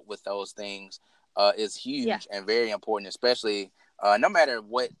and cope with those things is huge and very important, especially no matter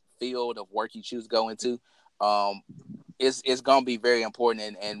what field of work you choose to go into. It's going to be very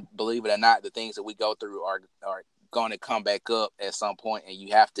important, and believe it or not, the things that we go through are going to come back up at some point, and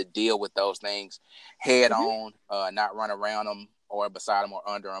you have to deal with those things head on, not run around them or beside them or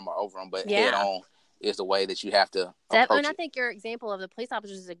under them or over them, but head on is the way that you have to approach and I it. think your example of the police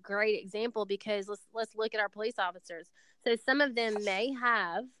officers is a great example, because let's look at our police officers. So some of them may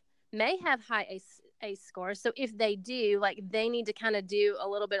have high ACE scores. So if they do, like, they need to kind of do a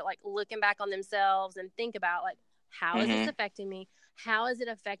little bit like looking back on themselves and think about, like, how is this affecting me? How is it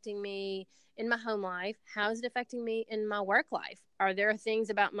affecting me in my home life? How is it affecting me in my work life? Are there things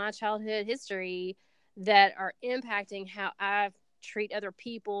about my childhood history that are impacting how I treat other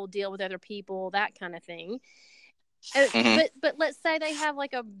people, deal with other people, that kind of thing? But let's say they have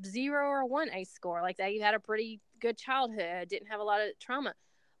like a 0 or 1 ACE score, like they had a pretty good childhood, didn't have a lot of trauma.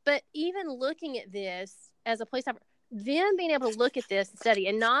 But even looking at this as a police officer, them being able to look at this and study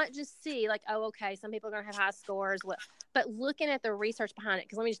and not just see like, oh, okay, some people are going to have high scores, but looking at the research behind it.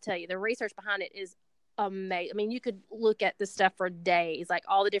 Because let me just tell you, the research behind it is amazing. I mean, you could look at this stuff for days, like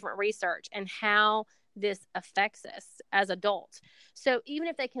all the different research and how this affects us as adults. So even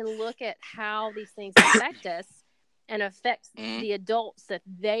if they can look at how these things affect us and affects the adults that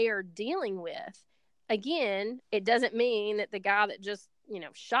they are dealing with, again, it doesn't mean that the guy that just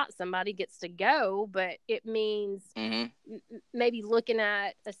shot somebody gets to go, but it means maybe looking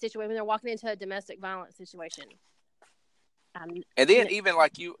at a situation when they're walking into a domestic violence situation. And then even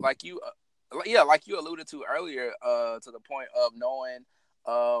like you alluded to earlier, to the point of knowing,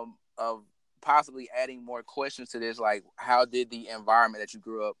 of possibly adding more questions to this, like, how did the environment that you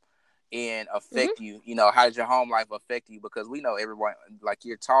grew up in affect you? How did your home life affect you? Because we know everyone, like,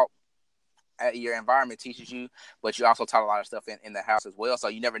 you're taught, your environment teaches you, but you also taught a lot of stuff in the house as well. So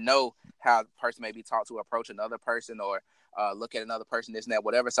you never know how a person may be taught to approach another person, or look at another person, this and that,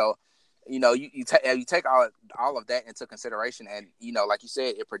 whatever. So, you take all of that into consideration, and like you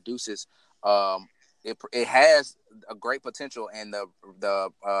said, it produces, it has a great potential, and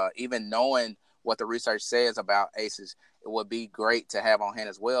the even knowing what the research says about ACEs, it would be great to have on hand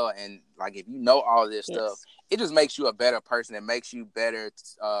as well. And like, if you know all of this stuff, it just makes you a better person. It makes you better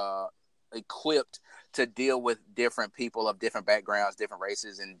equipped to deal with different people of different backgrounds, different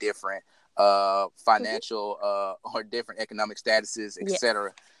races, and different financial or different economic statuses,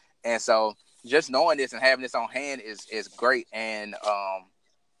 etc. And so just knowing this and having this on hand is great. And I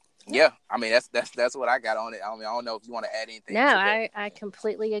mean, that's what I got on it. I mean, I don't know if you want to add anything. No, I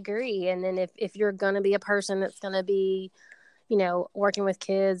completely agree. And then if you're going to be a person that's going to be, working with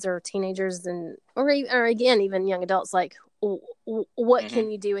kids or teenagers or again, even young adults, like, what can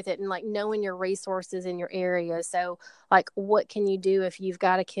you do with it? And like, knowing your resources in your area. So like, what can you do if you've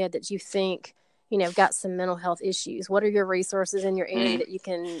got a kid that you think, got some mental health issues? What are your resources in your area that you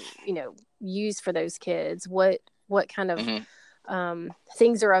can, use for those kids? What kind of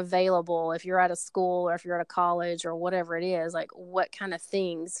things are available if you're at a school or if you're at a college or whatever it is? Like, what kind of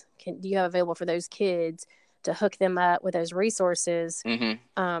things do you have available for those kids to hook them up with those resources to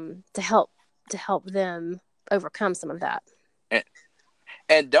help them overcome some of that.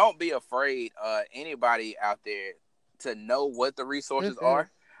 And don't be afraid, anybody out there, to know what the resources are,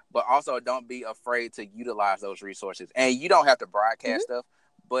 but also don't be afraid to utilize those resources. And you don't have to broadcast stuff,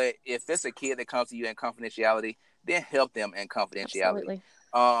 but if it's a kid that comes to you in confidentiality, then help them in confidentiality.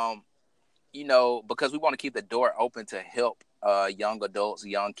 Absolutely. You know, because we want to keep the door open to help young adults,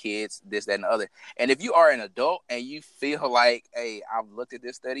 young kids, this, that, and the other. And if you are an adult and you feel like, hey, I've looked at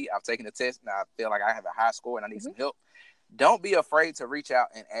this study, I've taken the test, and I feel like I have a high score and I need some help, don't be afraid to reach out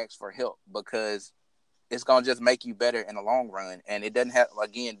and ask for help, because it's going to just make you better in the long run. And it doesn't have,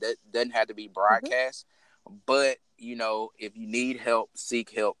 again, that doesn't have to be broadcast, but, you know, if you need help,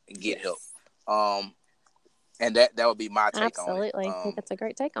 seek help, and get help. And that would be my take on it. Absolutely. I think that's a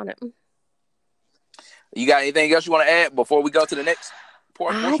great take on it. You got anything else you want to add before we go to the next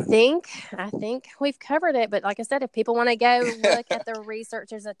portion? I think we've covered it. But like I said, if people want to go look at the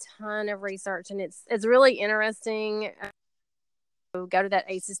research, there's a ton of research, and it's really interesting. Go to that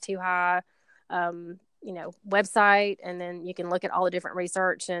ACEs Too High, website, and then you can look at all the different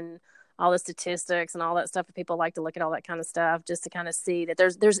research and all the statistics and all that stuff. If people like to look at all that kind of stuff, just to kind of see that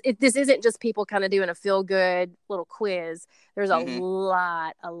this isn't just people kind of doing a feel good little quiz. There's a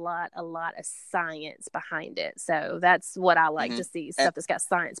lot of science behind it. So that's what I like to see, stuff that's got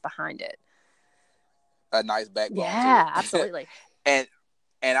science behind it. A nice backbone. Yeah, absolutely. And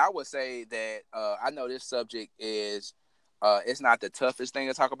I would say that I know this subject is it's not the toughest thing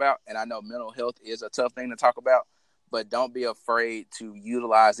to talk about, and I know mental health is a tough thing to talk about. But don't be afraid to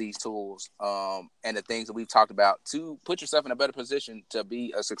utilize these tools and the things that we've talked about to put yourself in a better position to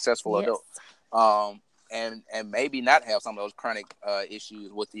be a successful adult, and maybe not have some of those chronic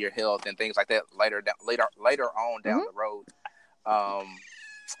issues with your health and things like that later on down the road. I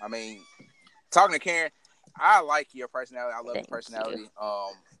mean, talking to Karen, I like your personality. I love your personality.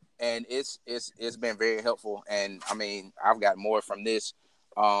 And it's been very helpful. And I mean, I've got more from this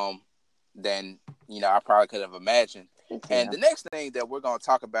than I probably could have imagined. And the next thing that we're going to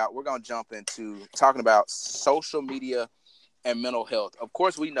talk about, we're going to jump into talking about social media and mental health. Of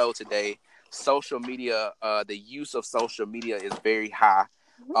course, we know today social media, the use of social media is very high,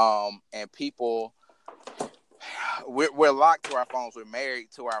 and people, we're locked to our phones. We're married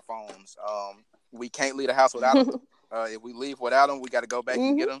to our phones. We can't leave the house without them. If we leave without them, we got to go back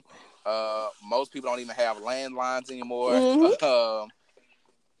and get them. Most people don't even have landlines anymore.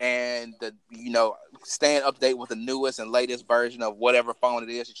 And staying up to date with the newest and latest version of whatever phone it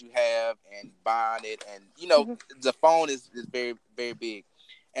is that you have and buying it. And, the phone is very, very big.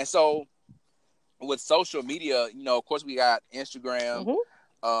 And so with social media, of course we got Instagram,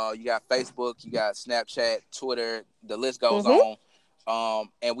 you got Facebook, you got Snapchat, Twitter, the list goes on.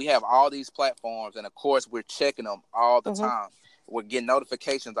 And we have all these platforms, and of course we're checking them all the time. We're getting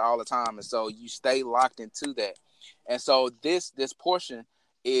notifications all the time. And so you stay locked into that. And so this portion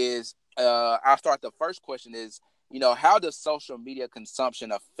is, I'll start. The first question is, how does social media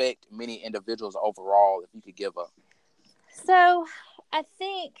consumption affect many individuals overall, if you could give up? So I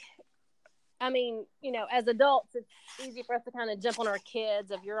think, as adults, it's easy for us to kind of jump on our kids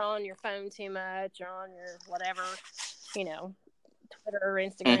if you're on your phone too much or on your whatever, Twitter,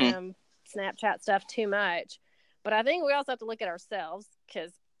 Instagram, Snapchat stuff too much. But I think we also have to look at ourselves,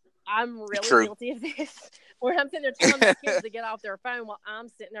 because I'm really guilty of this, where I'm sitting there telling my kids to get off their phone while I'm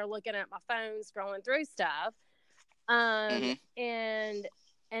sitting there looking at my phone, scrolling through stuff. And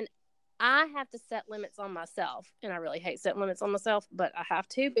I have to set limits on myself. And I really hate setting limits on myself, but I have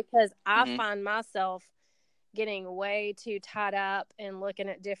to, because I find myself getting way too tied up and looking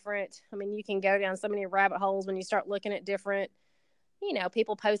at different, you can go down so many rabbit holes when you start looking at different,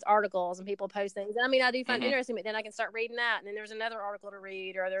 people post articles and people post things. And I do find it interesting, but then I can start reading that. And then there's another article to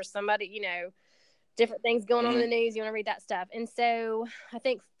read, or there's somebody, different things going on in the news. You want to read that stuff. And so I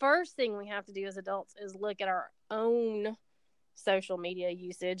think first thing we have to do as adults is look at our own social media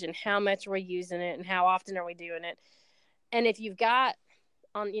usage and how much we're using it and how often are we doing it. And if you've got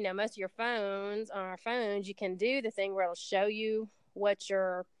on, most of your phones, on our phones, you can do the thing where it'll show you what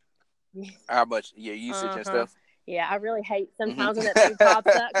your, how much your usage and stuff. Yeah, I really hate sometimes when that thing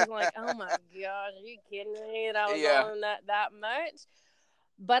pops up, because I'm like, oh my gosh, are you kidding me? That I was on that much.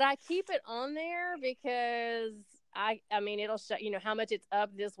 But I keep it on there because it'll show, how much it's up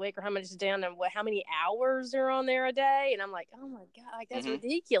this week or how much it's down and how many hours are on there a day. And I'm like, oh my God, that's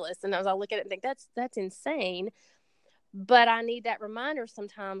ridiculous. And as I look at it and think that's insane. But I need that reminder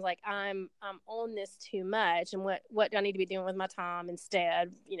sometimes, like I'm on this too much, and what do I need to be doing with my time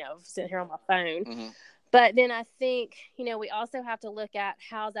instead, sitting here on my phone. But then I think, we also have to look at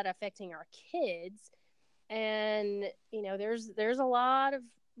how's that affecting our kids. And, there's a lot of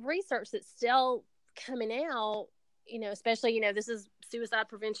research that still coming out, especially, this is Suicide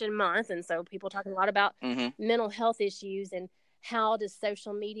Prevention Month. And so people are talking a lot about mental health issues and how does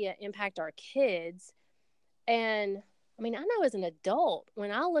social media impact our kids. And I mean, I know as an adult,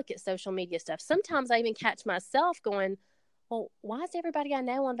 when I look at social media stuff, sometimes I even catch myself going, well, why is everybody I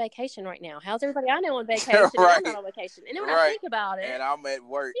know on vacation right now? How's everybody I know on vacation? Right. And I'm not on vacation. And then when I think about it, and I'm at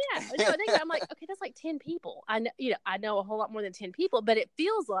work. Yeah, I think I'm like, okay, that's like 10 people. I know, I know a whole lot more than 10 people, but it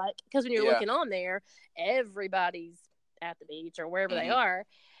feels like, because when you're looking on there, everybody's at the beach or wherever they are.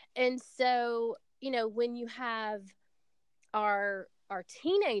 And so, when you have our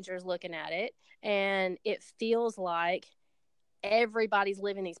teenagers looking at it, and it feels like everybody's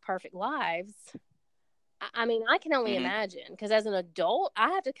living these perfect lives. I mean, I can only imagine, because as an adult, I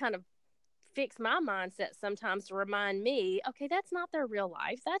have to kind of fix my mindset sometimes to remind me, okay, that's not their real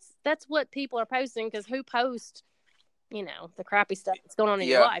life. That's what people are posting, because who posts, the crappy stuff that's going on in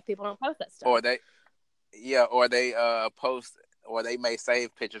your life? People don't post that stuff. Or they post, or they may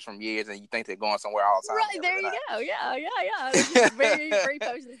save pictures from years, and you think they're going somewhere all the time. Right, there you go. Yeah. They're just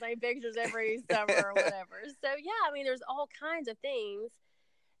reposting the same pictures every summer or whatever. So, yeah, I mean, there's all kinds of things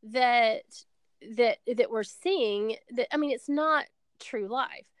that we're seeing that, I mean, it's not true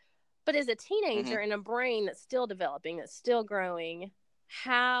life. But as a teenager in a brain that's still developing, that's still growing,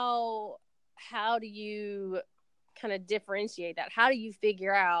 how do you kind of differentiate that? How do you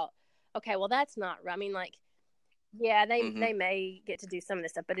figure out, okay, well, that's not, I mean, like, yeah, they may get to do some of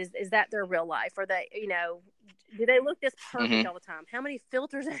this stuff, but is that their real life? Or they, do they look this perfect all the time? How many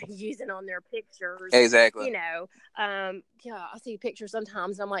filters are they using on their pictures? Exactly. I see pictures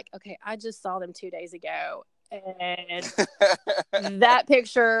sometimes and I'm like, okay, I just saw them 2 days ago, and that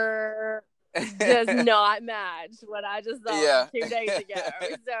picture does not match what I just saw 2 days ago.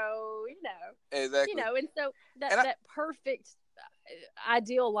 So, exactly. And so that perfect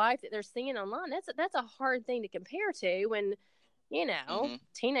ideal life that they're seeing online, that's a hard thing to compare to when,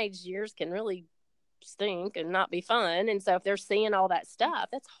 teenage years can really stink and not be fun. And so if they're seeing all that stuff,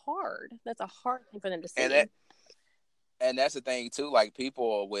 that's hard. That's a hard thing for them to see. And that's the thing too, like,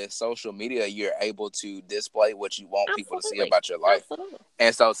 people with social media, you're able to display what you want people to see about your life. Absolutely.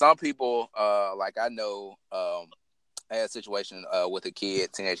 And so some people, like I know, I had a situation with a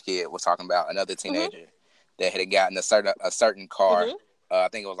teenage kid was talking about another teenager that had gotten a certain car. I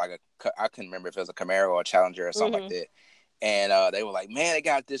think it was like I couldn't remember if it was a Camaro or a Challenger or something like that. And they were like, man, they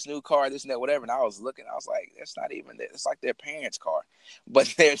got this new car, this and that, whatever. And I was looking, I was like, that's not even that. It's like their parents' car.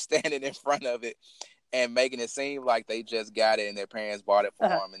 But they're standing in front of it and making it seem like they just got it and their parents bought it for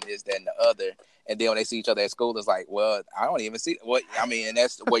them and this, that, and the other. And then when they see each other at school, it's like, well, I don't even see what I mean. And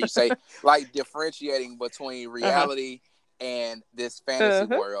that's what you say, like, differentiating between reality and this fantasy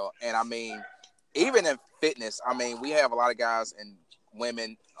world. And I mean, even in fitness, I mean, we have a lot of guys and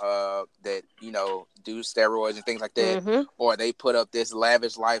women that, do steroids and things like that, or they put up this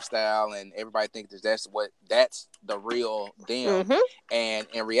lavish lifestyle and everybody thinks that's the real them. And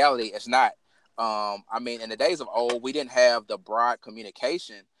in reality, it's not. I mean, in the days of old, we didn't have the broad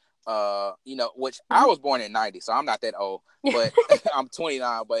communication, which I was born in 90, so I'm not that old, but I'm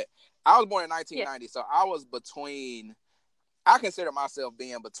 29, but I was born in 1990. So I was I consider myself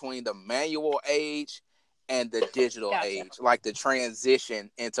being between the manual age and the digital age, like the transition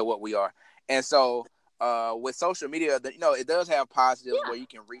into what we are. And so with social media, it does have positives where you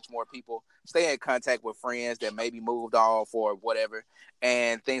can reach more people, stay in contact with friends that maybe moved off or whatever,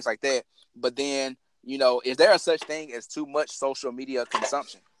 and things like that. But then, is there a such thing as too much social media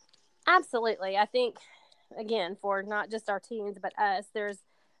consumption? Absolutely. I think, again, for not just our teens, but us, there's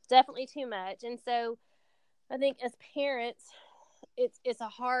definitely too much. And so I think as parents, it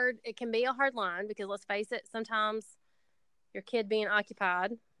can be a hard line, because let's face it, sometimes your kid being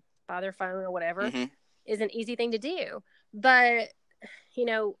occupied by their phone or whatever is an easy thing to do. But,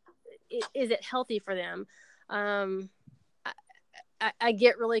 is it healthy for them? I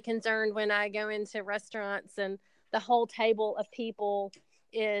get really concerned when I go into restaurants and the whole table of people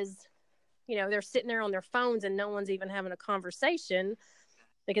is, they're sitting there on their phones and no one's even having a conversation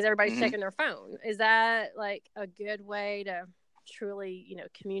because everybody's checking their phone. Is that like a good way to truly,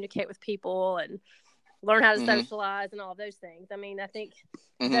 communicate with people and learn how to socialize and all of those things? I mean, I think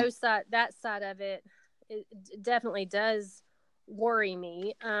that side of it definitely does worry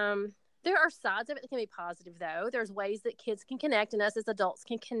me. There are sides of it that can be positive, though. There's ways that kids can connect and us as adults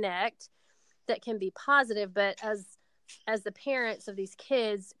can connect that can be positive. But as the parents of these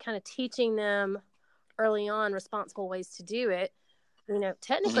kids, kind of teaching them early on responsible ways to do it,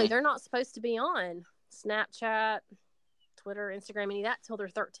 technically they're not supposed to be on Snapchat, Twitter, Instagram, any of that till they're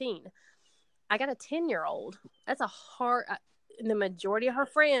 13. I got a 10-year-old. That's a hard. The majority of her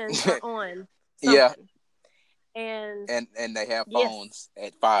friends are on Yeah. something. And they have yes, phones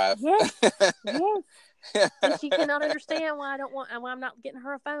at 5. yes, yes. And she cannot understand why why I'm not getting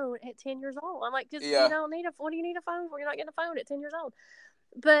her a phone at 10 years old. I'm like, just you Yeah. don't need what do you need a phone for? You're not getting a phone at 10 years old.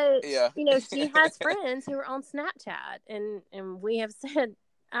 But Yeah. she has friends who are on Snapchat, and we have said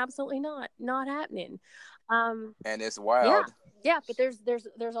absolutely not happening. And it's Yeah, wild. yeah, but there's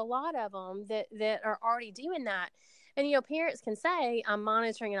a lot of them that are already doing that, and parents can say, I'm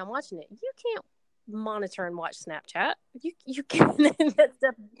monitoring and I'm watching it. You can't monitor and watch Snapchat. You can't. That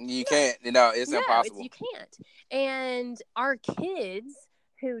stuff, You no, can't. No, it's no, impossible. you can't. And our kids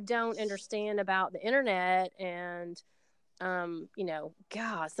who don't understand about the internet and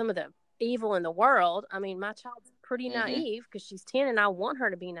God, some of the evil in the world. I mean, my child's pretty naive because she's 10, and I want her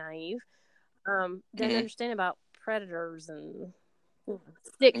to be naive. Doesn't understand about predators and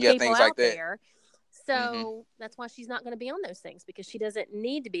sick Yeah, people things like out that. there. So that's why she's not going to be on those things, because she doesn't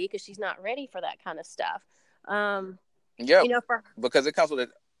need to be, because she's not ready for that kind of stuff. Yeah, For because it comes with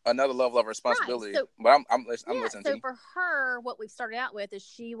another level of responsibility. Right. So, but I'm listening to you. For her, what we've started out with is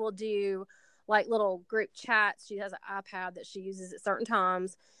she will do like little group chats. She has an iPad that she uses at certain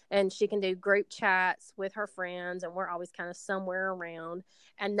times, and she can do group chats with her friends, and we're always kind of somewhere around.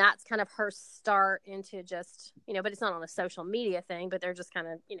 And that's kind of her start into just, but it's not on a social media thing, but they're just kind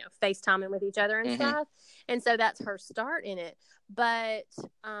of, FaceTiming with each other and stuff. And so that's her start in it. But,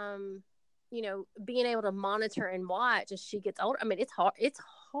 being able to monitor and watch as she gets older. I mean, it's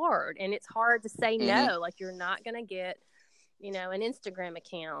hard, and it's hard to say no. Like, you're not going to get, an Instagram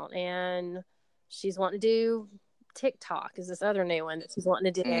account, and she's wanting to do TikTok is this other new one that she's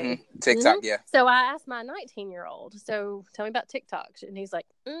wanting to do. TikTok, yeah. So I asked my 19-year-old, so tell me about TikTok. And he's like,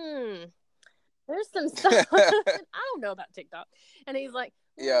 there's some stuff. I don't know about TikTok. And he's like,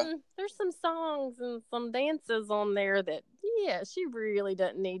 there's some songs and some dances on there that, she really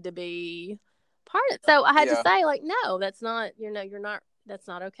doesn't need to be part of it. So I had to say, like, no, that's not, that's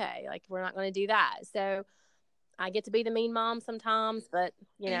not okay. Like, we're not going to do that. So I get to be the mean mom sometimes, but,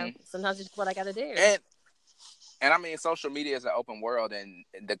 sometimes it's what I got to do. And I mean, social media is an open world, and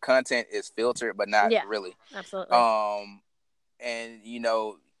the content is filtered, but not really. Absolutely. And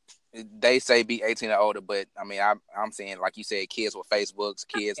they say be 18 or older, but I mean, I'm seeing, like you said, kids with Facebooks,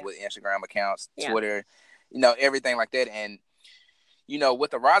 kids with Instagram accounts, Twitter, everything like that. And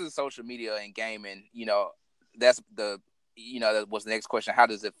with the rise of social media and gaming, that's that was the next question. How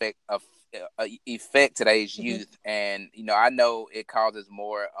does it affect today's youth? And I know it causes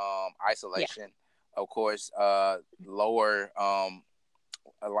more isolation. Of course, lower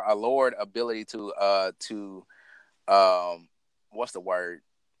a lowered ability to what's the word?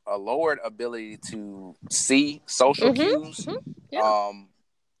 A lowered ability to see social cues.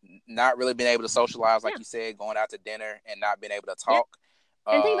 Not really being able to socialize, like you said, going out to dinner and not being able to talk.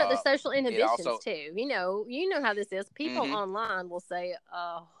 And think about the social inhibitions too. You know how this is. People online will say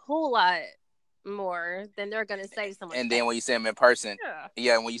a whole lot more than they're going to say to someone. And then when you see them in person,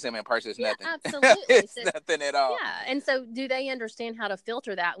 when you see them in person, it's nothing. Absolutely, it's nothing at all. Yeah, and so do they understand how to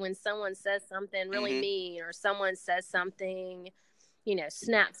filter that when someone says something really mean, or someone says something,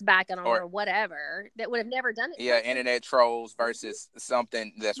 snaps back on them or whatever, that would have never done it? Yeah, internet trolls versus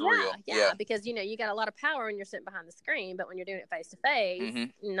something that's real. Yeah, because you got a lot of power when you're sitting behind the screen, but when you're doing it face to face,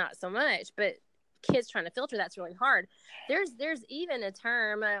 not so much. But kids trying to filter that's really hard. There's even a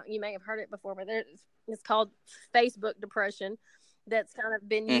term, you may have heard it before, but it's called Facebook depression, that's kind of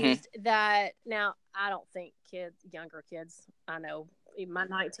been used. That now I don't think younger kids, I know my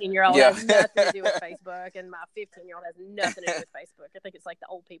 19-year-old has nothing to do with Facebook, and my 15-year-old has nothing to do with Facebook. I think it's like the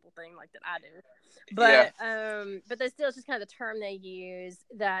old people thing, like that I do. But there's still just kind of the term they use,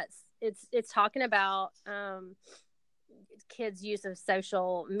 that's it's talking about kids' use of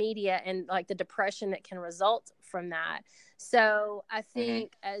social media and like the depression that can result from that. So I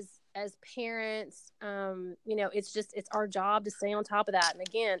think as parents, it's our job to stay on top of that. And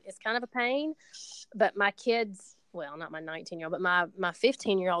again, it's kind of a pain, but my kids, well, not my 19-year-old, but my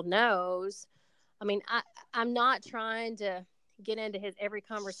 15-year-old knows. I mean, I'm not trying to get into his every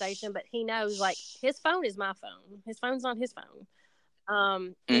conversation, but he knows, like, his phone is my phone. His phone's not his phone.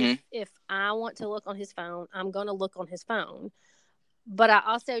 If I want to look on his phone, I'm going to look on his phone. But I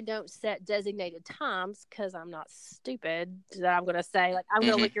also don't set designated times, because I'm not stupid, that I'm going to say, like, I'm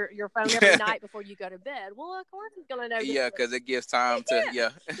going to look your phone every night before you go to bed. Well, of course he's going to know. Yeah, because it gives time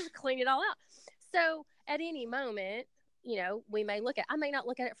to, just clean it all out. So at any moment, we may I may not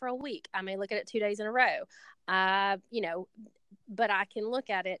look at it for a week. I may look at it 2 days in a row. But I can look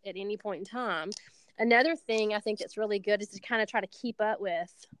at it at any point in time. Another thing I think that's really good is to kind of try to keep up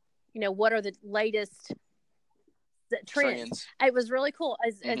with, what are the latest trends. It was really cool.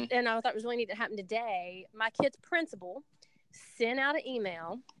 Mm-hmm. And I thought it was really neat that happened today. My kid's principal sent out an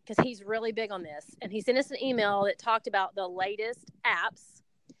email because he's really big on this. And he sent us an email that talked about the latest apps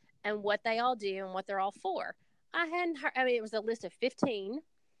and what they all do and what they're all for. I hadn't heard, I mean, it was a list of 15.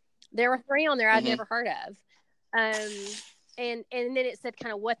 There were 3 on there I'd never heard of. And then it said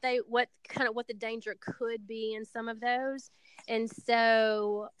kind of what the danger could be in some of those. And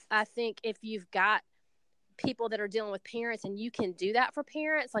so I think if you've got people that are dealing with parents and you can do that for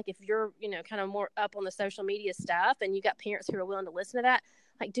parents, like if you're, kind of more up on the social media stuff and you got parents who are willing to listen to that,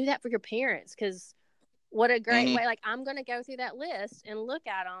 like do that for your parents. Because what a great way, like I'm going to go through that list and look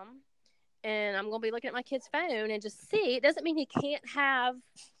at them, and I'm going to be looking at my kid's phone and just see. It doesn't mean he can't have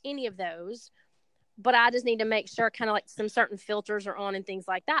any of those, but I just need to make sure kind of like some certain filters are on and things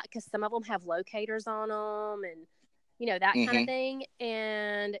like that, because some of them have locators on them and that kind of thing.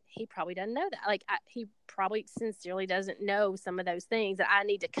 And he probably doesn't know that. Like he probably sincerely doesn't know some of those things that I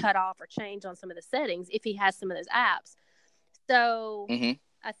need to cut off or change on some of the settings if he has some of those apps. So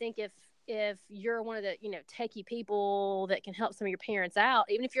I think if you're one of the, techie people that can help some of your parents out,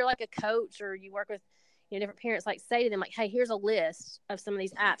 even if you're like a coach or you work with, different parents, like say to them, like, hey, here's a list of some of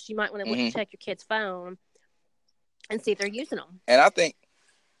these apps. You might want to check your kid's phone and see if they're using them. And I think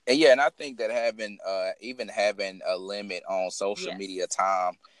that having a limit on social media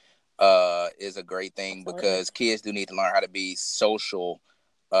time is a great thing. Absolutely. Because kids do need to learn how to be social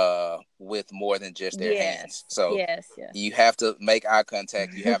with more than just their hands. So you have to make eye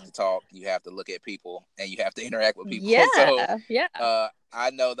contact, you have to talk, you have to look at people, and you have to interact with people. So I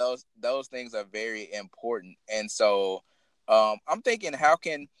know those things are very important. And so I'm thinking, how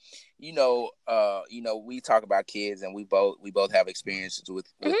can we talk about kids, and we both have experiences with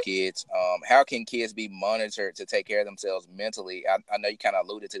kids. How can kids be monitored to take care of themselves mentally? I know you kind of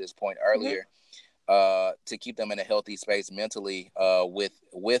alluded to this point earlier. To keep them in a healthy space mentally,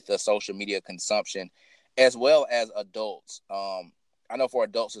 with the social media consumption, as well as adults. I know for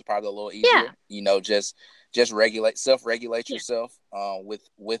adults it's probably a little easier. Just self-regulate yourself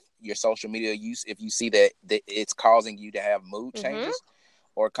with your social media use. If you see that it's causing you to have mood changes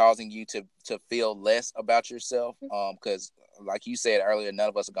or causing you to feel less about yourself, because like you said earlier, none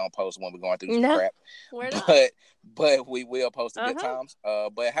of us are gonna post when we're going through some crap. We're not. But we will post the good times.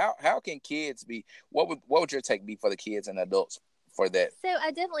 But how can kids be? What would your take be for the kids and adults for that? So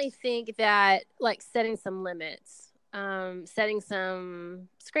I definitely think that like setting some limits, setting some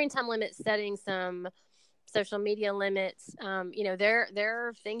screen time limits, setting some social media limits. There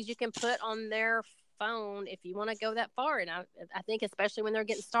are things you can put on their phone if you want to go that far. And I think especially when they're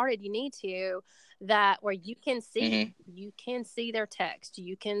getting started, you need to, that where you can see their text,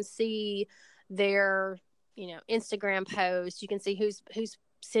 you can see their Instagram posts, you can see who's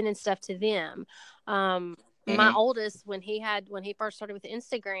sending stuff to them. My oldest, when he first started with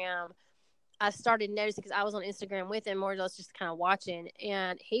Instagram, I started noticing, because I was on Instagram with him, more or less just kind of watching,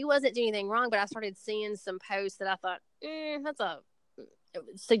 and he wasn't doing anything wrong, but I started seeing some posts that I thought, that's it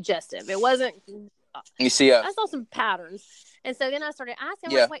was suggestive. It wasn't. You see, I saw some patterns, and so then I started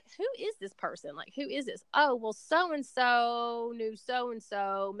asking, like, wait, who is this person? Like, who is this? Oh, well, so and so knew so and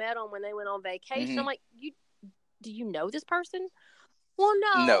so, met them when they went on vacation. I'm like, do you know this person? Well,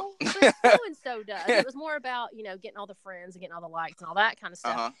 no. But so and so does. It was more about getting all the friends and getting all the likes and all that kind of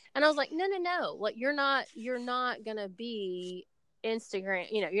stuff. And I was like, no. Like, you're not gonna be Instagram.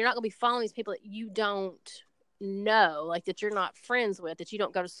 You're not gonna be following these people that you don't know, like that you're not friends with, that you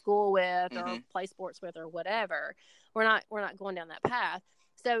don't go to school with or play sports with or whatever. We're not going down that path.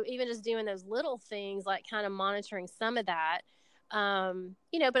 So even just doing those little things, like kind of monitoring some of that,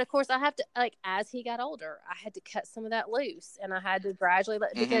 but of course I have to, like, as he got older, I had to cut some of that loose, and I had to gradually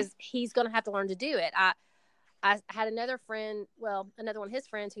because he's going to have to learn to do it. I had another one of his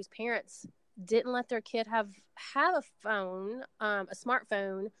friends whose parents didn't let their kid have a phone, a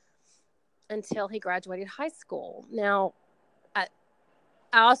smartphone, until he graduated high school. Now, I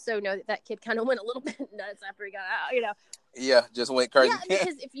also know that kid kind of went a little bit nuts after he got out, Yeah, just went crazy. Yeah,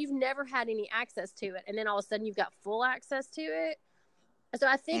 because if you've never had any access to it, and then all of a sudden you've got full access to it. So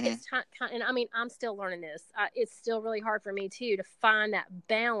I think it's time, and I mean, I'm still learning this. It's still really hard for me too to find that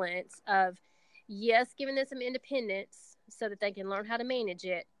balance of, yes, giving them some independence so that they can learn how to manage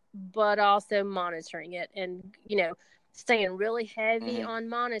it, but also monitoring it, and staying really heavy on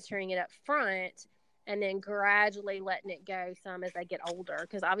monitoring it up front, and then gradually letting it go some as they get older.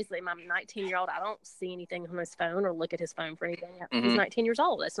 Because obviously my 19-year-old, I don't see anything on his phone or look at his phone for anything. He's 19 years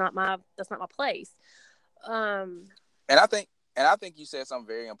old. That's not my place. And I think you said something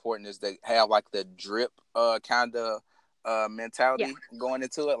very important, is to have like the drip kind of Yeah. mentality going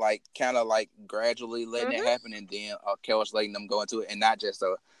into it, like kind of like gradually letting it happen, and then of course letting them go into it, and not just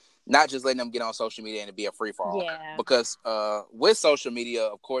letting them get on social media and it be a free for all. Yeah. Because with social media,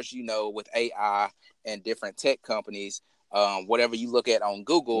 of course, with AI and different tech companies, whatever you look at on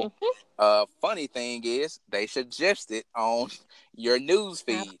Google, funny thing is they suggest it on your news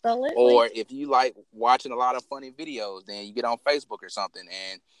feed. Absolutely. Or if you like watching a lot of funny videos, then you get on Facebook or something,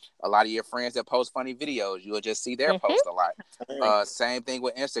 and a lot of your friends that post funny videos, you'll just see their post a lot. Same thing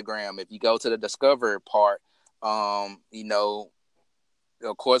with Instagram. If you go to the Discover part, of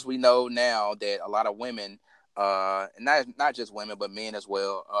course, we know now that a lot of women, not just women, but men as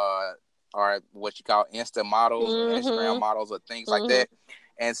well, are what you call Insta models or Instagram models or things like that.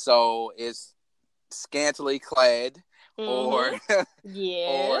 And so it's scantily clad or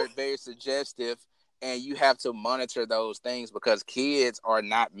or very suggestive, and you have to monitor those things because kids are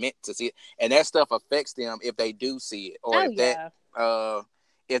not meant to see it, and that stuff affects them if they do see it, or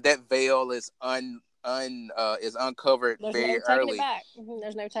if that veil is is uncovered very early.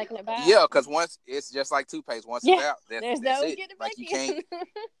 There's no taking it back. Yeah, because once it's just like toothpaste, once it's out, that's no it. Getting it like back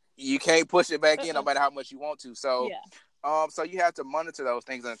you can't push it back in no matter how much you want to. So so you have to monitor those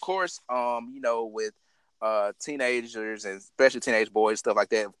things, and of course, with teenagers and especially teenage boys, stuff like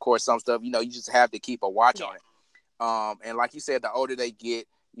that. Of course, some stuff you just have to keep a watch on it. And like you said, the older they get,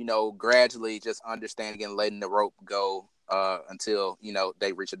 gradually just understanding and letting the rope go until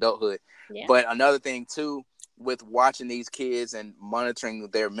they reach adulthood. But another thing too, with watching these kids and monitoring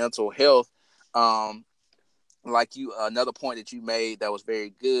their mental health, another point that you made that was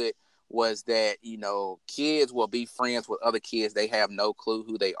very good was that kids will be friends with other kids. They have no clue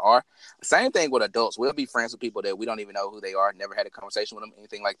who they are. Same thing with adults. We'll be friends with people that we don't even know who they are, never had a conversation with them,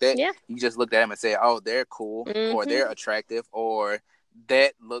 anything like that. You just looked at them and said, oh, they're cool, or they're attractive, or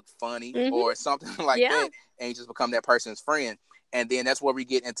that look funny, or something like that, and you just become that person's friend. And then that's where we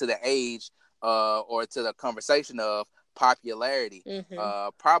get into the age or to the conversation of popularity.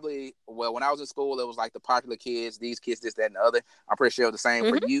 Probably, when I was in school, it was like the popular kids, these kids, this, that, and the other. I'm pretty sure it was the same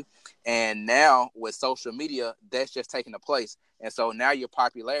for you. And now with social media, that's just taking the place. And so now your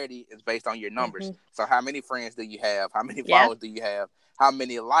popularity is based on your numbers. So how many friends do you have? How many followers do you have? How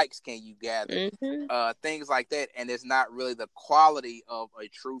many likes can you gather? Things like that. And it's not really the quality of a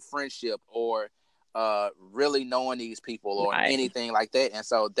true friendship or really knowing these people or anything like that. And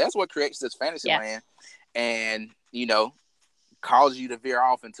so that's what creates this fantasy land. And causes you to veer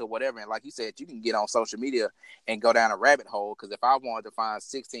off into whatever. And like you said, you can get on social media and go down a rabbit hole, because if I wanted to find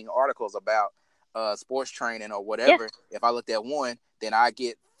 16 articles about sports training or whatever, if I looked at one, then I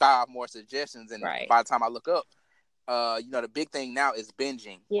get 5 more suggestions, and by the time I look up, the big thing now is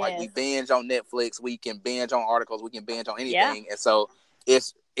binging. Like, we binge on Netflix, we can binge on articles, we can binge on anything, and so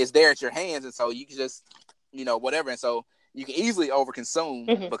it's there at your hands, and so you can just whatever, and so you can easily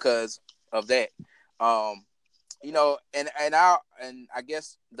overconsume because of that. And I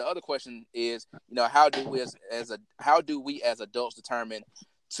guess the other question is, how do we as adults determine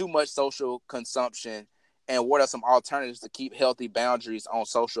too much social consumption, and what are some alternatives to keep healthy boundaries on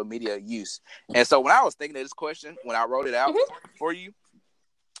social media use? And so when I was thinking of this question, when I wrote it out for you,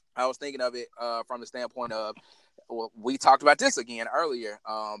 I was thinking of it from the standpoint of, we talked about this again earlier,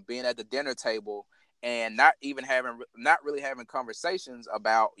 being at the dinner table and not really having conversations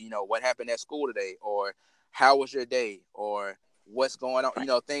about, what happened at school today, or how was your day, or what's going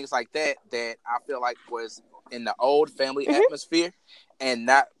on, things like that I feel like was in the old family atmosphere and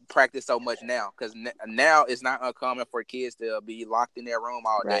not practiced so much now, because now it's not uncommon for kids to be locked in their room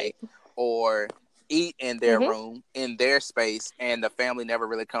all day or eat in their room, in their space, and the family never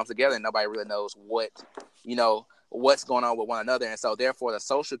really comes together, and nobody really knows what's going on with one another. And so therefore the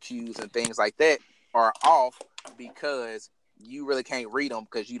social cues and things like that are off, because you really can't read them,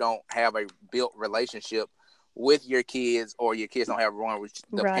 because you don't have a built relationship with your kids, or your kids don't have one with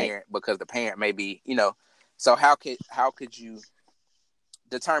the parent, because the parent may be, so how could you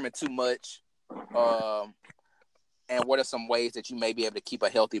determine too much, and what are some ways that you may be able to keep a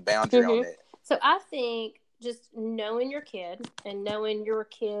healthy boundary on that? So I think just knowing your kid and knowing your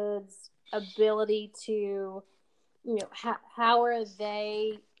kid's ability to, how are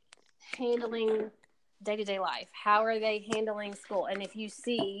they handling day-to-day life? How are they handling school? And if you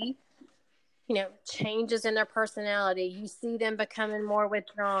see, changes in their personality, you see them becoming more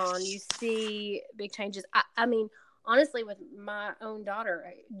withdrawn, you see big changes. I mean, honestly, with my own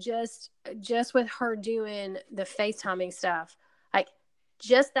daughter, just with her doing the FaceTiming stuff, like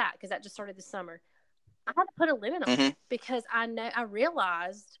just that, because that just started this summer, I had to put a limit on it, because I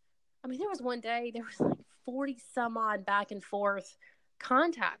realized, I mean, there was one day there was like 40 some odd back and forth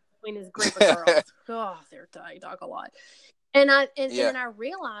contact between this group of girls. Oh, they talk a lot. And then I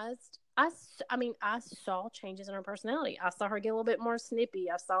realized, I mean, I saw changes in her personality. I saw her get a little bit more snippy.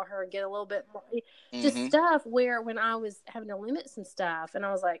 I saw her get a little bit more, just stuff where when I was having to limit some stuff, and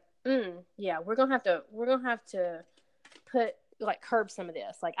I was like, yeah, we're gonna have to put, like, curb some of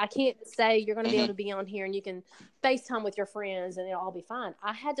this. Like, I can't say you're gonna be able to be on here and you can FaceTime with your friends and it'll all be fine.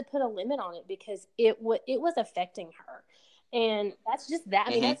 I had to put a limit on it because it was affecting her, and that's just that.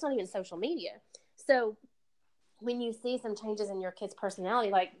 I mean, that's not even social media. So when you see some changes in your kid's personality,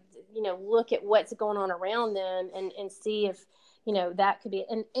 like, you know, look at what's going on around them and see if, you know, that could be,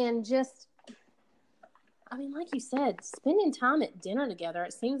 and just, I mean, like you said, spending time at dinner together,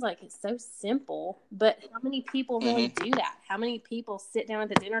 it seems like it's so simple, but how many people really do that? How many people sit down at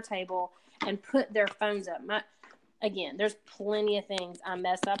the dinner table and put their phones up? Again, there's plenty of things I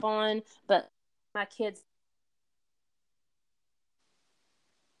mess up on, but my kids,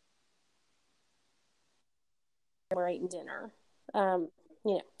 we're eating dinner. You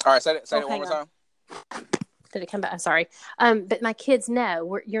know. All right, say that one more time. Did it come back? I'm sorry. But my kids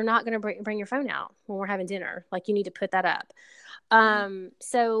know you're not going to bring your phone out when we're having dinner. Like, you need to put that up.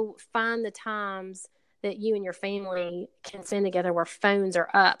 So find the times that you and your family can spend together where phones are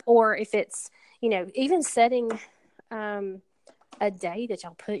up, or if it's, you know, even setting a day that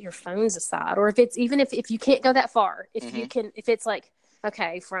y'all put your phones aside, or if it's even if you can't go that far, if you can, if it's like,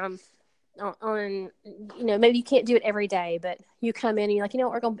 okay, from on, you know, maybe you can't do it every day, but you come in and you're like, you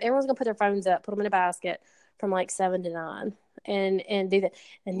know, everyone's gonna put their phones up, put them in a basket from like 7 to 9 and do that,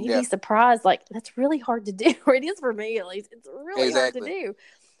 and you'd be surprised, like, that's really hard to do, or it is for me at least. It's really hard to do,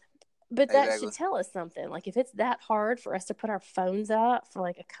 but that should tell us something. Like, if it's that hard for us to put our phones up for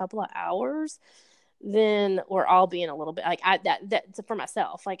like a couple of hours, then we're all being a little bit like, that's for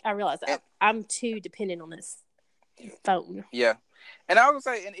myself. Like, I realize that I'm too dependent on this phone. Yeah. And I would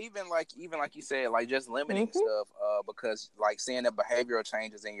say, and even like you said, like, just limiting stuff, because, like, seeing the behavioral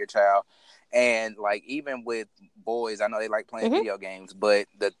changes in your child, and, like, even with boys, I know they like playing video games, but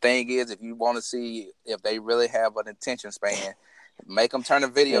the thing is, if you want to see if they really have an attention span, make them turn the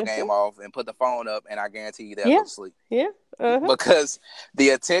video game off and put the phone up, and I guarantee you they'll go to sleep. Yeah. Because the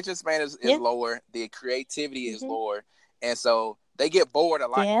attention span is lower, the creativity is lower, and so they get bored a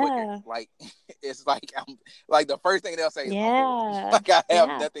lot quicker. Like, it's like, like, the first thing they'll say is, like, I have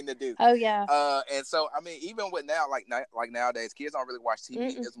nothing to do. Oh yeah. And so, I mean, even with now, like nowadays, kids don't really watch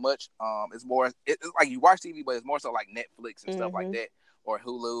TV as much. It's more, it's like you watch TV, but it's more so like Netflix and stuff like that, or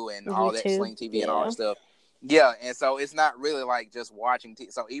Hulu and all that, Sling TV and all that stuff. Yeah, and so it's not really like just watching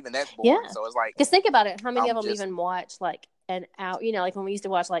TV. So even that's boring. So it's like, just think about it. How many of them even watch like an hour? You know, like when we used to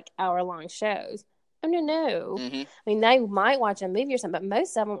watch like hour-long shows. Oh, no. I mean, they might watch a movie or something, but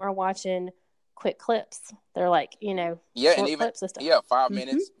most of them are watching quick clips. They're like, you know, short and even clips and stuff. 5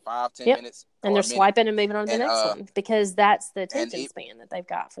 minutes, 10 minutes, and they're swiping and moving on to the next one, because that's the attention span that they've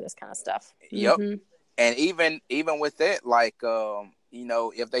got for this kind of stuff. And even with that, like, you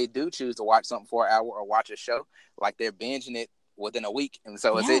know, if they do choose to watch something for an hour or watch a show, like, they're binging it within a week, and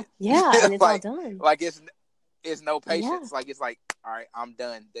so it's and it's like, all done. Like, it's no patience. Like, it's like, all right, I'm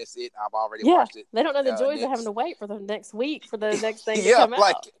done. That's it. I've already watched it. They don't know the joys of having to wait for the next week for the next thing to come out.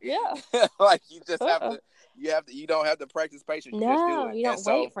 Like, you just have to. You don't have to practice patience. You just do it. You don't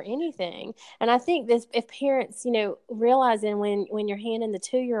wait for anything. And I think this, if parents, you know, realizing when you're handing the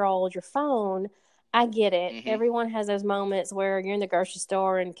 2-year-old your phone, I get it. Everyone has those moments where you're in the grocery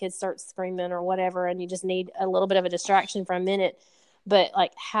store and kids start screaming or whatever, and you just need a little bit of a distraction for a minute. But,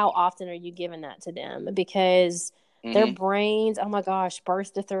 like, how often are you giving that to them? Because their brains, oh my gosh,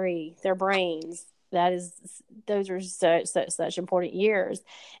 birth to 3, their brains, those are such important years.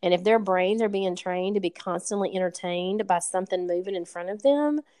 And if their brains are being trained to be constantly entertained by something moving in front of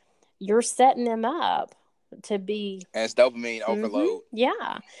them, you're setting them up to be, and it's dopamine overload.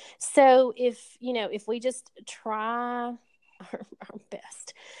 So if we just try our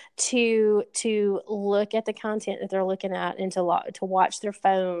best to look at the content that they're looking at, and to watch their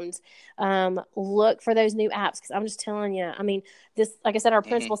phones, look for those new apps, because I'm just telling you, I mean, this, like I said, our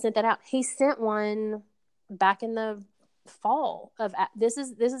principal sent that out. He sent one back in the fall of this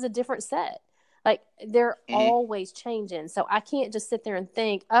is a different set. Like, they're always changing, so I can't just sit there and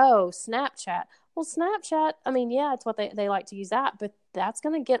think, oh, Snapchat. Well, Snapchat, I mean, yeah, it's what they like to use that, but that's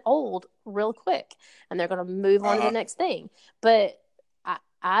going to get old real quick, and they're going to move on to the next thing. But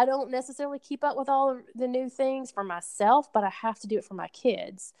I don't necessarily keep up with all of the new things for myself, but I have to do it for my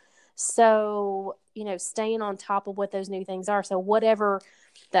kids. So, you know, staying on top of what those new things are. So whatever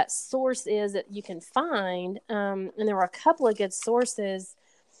that source is that you can find, and there were a couple of good sources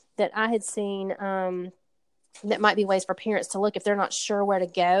that I had seen, that might be ways for parents to look if they're not sure where to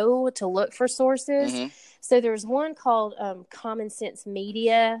go to look for sources. Mm-hmm. So there's one called Common Sense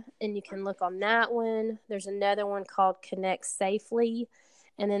Media, and you can look on that one. There's another one called Connect Safely,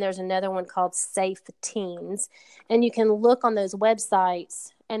 and then there's another one called Safe Teens. And you can look on those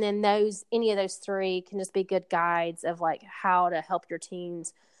websites, and then any of those three can just be good guides of like how to help your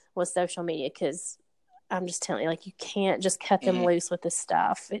teens with social media. Because I'm just telling you, like, you can't just cut them loose with this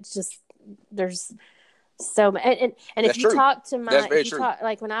stuff. It's just, there's so much. And if you talk to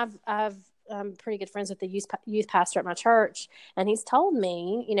like when I've I'm pretty good friends with the youth pastor at my church, and he's told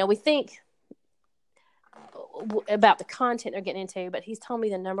me, we think about the content they're getting into, but he's told me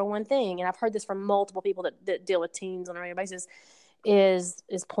the number one thing, and I've heard this from multiple people that deal with teens on a regular basis,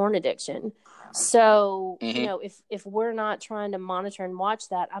 is porn addiction. So, if we're not trying to monitor and watch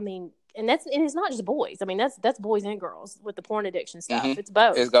that, I mean, and it's not just boys. I mean, that's boys and girls with the porn addiction stuff. It's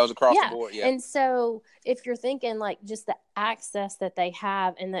both. It goes across the board. Yeah. And so if you're thinking like just the access that they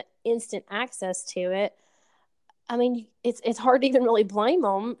have and the instant access to it, I mean, it's hard to even really blame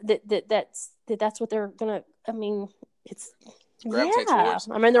them that's what they're gonna. I mean, it's gravitate towards.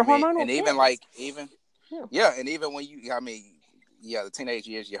 I mean, they're hormonal, and even and even when the teenage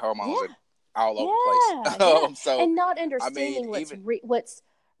years, your hormones are all over the place. So and not understanding what's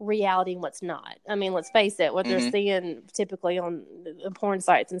reality and what's not. I mean, let's face it, what they're seeing typically on the porn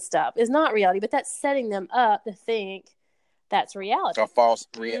sites and stuff is not reality, but that's setting them up to think that's reality. A false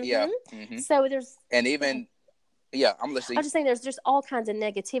reality. Yeah. Mm-hmm. So there's I'm listening. I'm just saying there's just all kinds of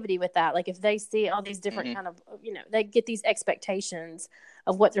negativity with that. Like if they see all these different kind of, they get these expectations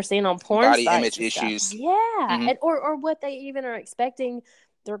of what they're seeing on porn body sites image issues. Stuff. Yeah. And, or what they even are expecting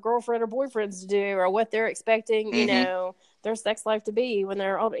their girlfriend or boyfriends to do, or what they're expecting, their sex life to be when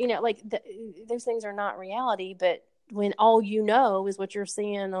they're older, those things are not reality, but when all is what you're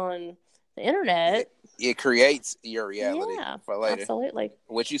seeing on the internet, it creates your reality for later. Absolutely.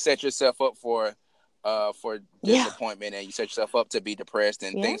 Which you set yourself up for disappointment, and you set yourself up to be depressed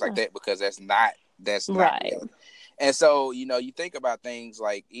and things like that, because that's not right. Reality. And so, you think about things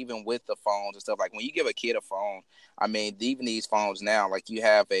like even with the phones and stuff, like when you give a kid a phone, I mean, even these phones now, like you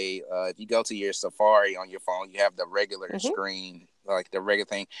have if you go to your Safari on your phone, you have the regular screen, like the regular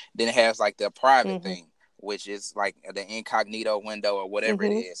thing. Then it has like the private thing, which is like the incognito window or whatever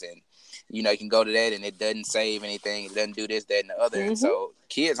it is. And, you can go to that and it doesn't save anything. It doesn't do this, that, and the other. And so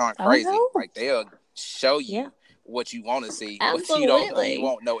kids aren't crazy. Oh, no. Like they'll show you what you want to see, Absolutely. but you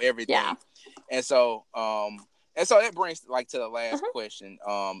won't know everything. Yeah. And so that brings like to the last question.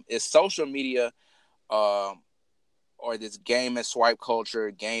 Is social media, or this game and swipe culture,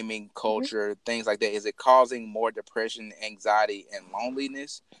 gaming culture, things like that, is it causing more depression, anxiety, and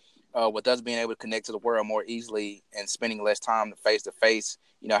loneliness? With us being able to connect to the world more easily and spending less time face to face,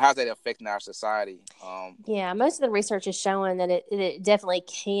 how's that affecting our society? Most of the research is showing that it definitely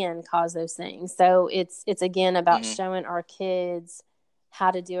can cause those things. So it's again about showing our kids how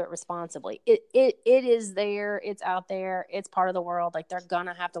to do it responsibly. It is there, it's out there, it's part of the world. Like they're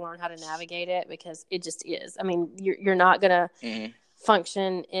gonna have to learn how to navigate it, because it just is. I mean, you're not gonna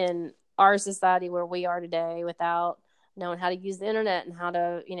function in our society where we are today without knowing how to use the internet and how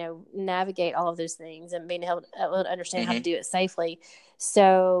to navigate all of those things and being able to understand how to do it safely.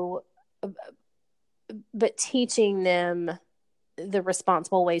 So but teaching them the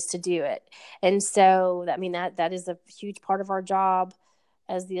responsible ways to do it. And so that is a huge part of our job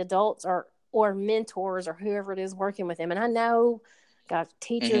as the adults or mentors or whoever it is working with them. And I know, God,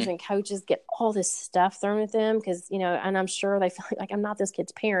 teachers and coaches get all this stuff thrown at them because, and I'm sure they feel like I'm not this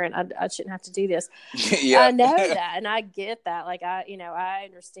kid's parent. I shouldn't have to do this. I know that. And I get that. Like, I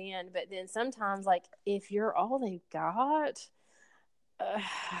understand. But then sometimes, like, if you're all they've got,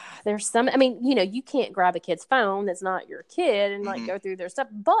 there's some, you can't grab a kid's phone that's not your kid and like go through their stuff,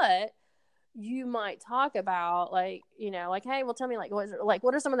 but you might talk about like, hey, well, tell me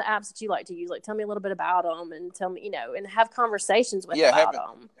what are some of the apps that you like to use? Like, tell me a little bit about them and tell me, and have conversations with about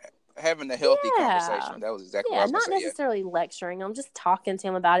them. Having a healthy conversation. That was exactly what I was not necessarily lecturing them, just talking to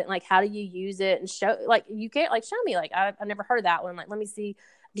him about it. Like, how do you use it? And show, like, you can't like show me, like, I've never heard of that one. Like, let me see.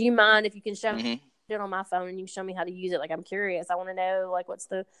 Do you mind if you can show me it on my phone and you can show me how to use it? Like, I'm curious. I want to know like what's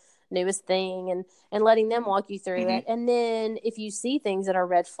the newest thing, and letting them walk you through it. And then if you see things that are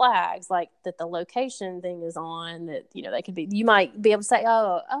red flags, like that the location thing is on, that they could be, you might be able to say,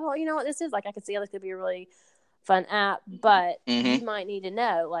 oh, you know what this is, like I could see how this could be a really fun app, but you might need to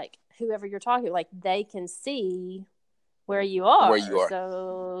know, like, whoever you're talking to, like, they can see where you are.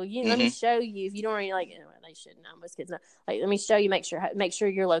 So let me show you, if you don't already, like, they shouldn't know, most kids know, like, let me show you, make sure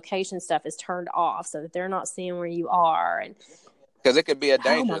your location stuff is turned off so that they're not seeing where you are. And Because it could be a Oh my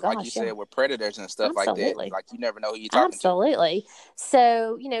danger, like you gosh, yeah. said, with predators and stuff like that. Absolutely. Like, you never know who you're talking to. Absolutely.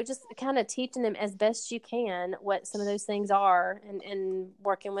 So, just kind of teaching them as best you can what some of those things are, and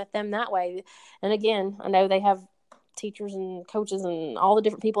working with them that way. And again, I know they have teachers and coaches and all the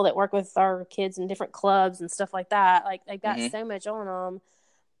different people that work with our kids in different clubs and stuff like that. Like, they've got Mm-hmm. so much on them,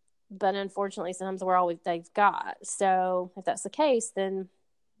 but unfortunately sometimes we're all they've got. So if that's the case, then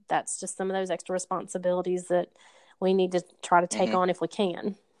that's just some of those extra responsibilities that we need to try to take Mm-hmm. on if we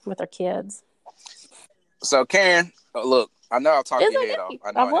can with our kids. So, Karen, look, I know I'll talk It's your head off. okay.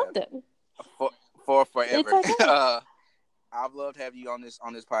 I know I've I have loved it. for It's forever. okay. I've loved having you on this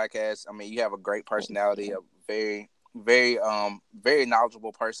podcast. I mean, you have a great Thank personality, a you. very, very, very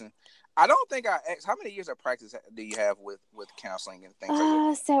knowledgeable person. I don't think I asked, how many years of practice do you have with counseling and things like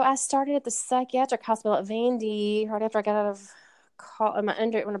that? So I started at the psychiatric hospital at Vandy right after I got out of when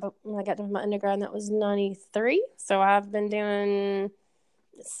I got done with my undergrad, and that was 93. So I've been doing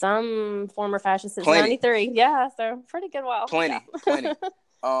some form or fashion since Plenty, 93. Yeah, so pretty good while. Yeah. plenty.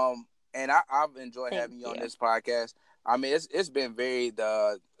 And I've enjoyed Thank having you on you. this podcast. I mean, it's been very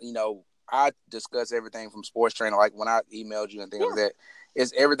I discuss everything from sports training, like when I emailed you and things like Yeah. that.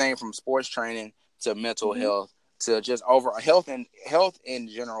 It's everything from sports training to mental Mm-hmm. health to just overall health in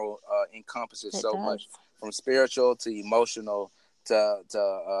general encompasses It so does. much, from spiritual to emotional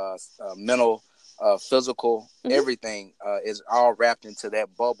to mental, physical. Mm-hmm. Everything is all wrapped into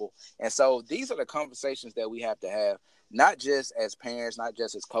that bubble. And so these are the conversations that we have to have, not just as parents, not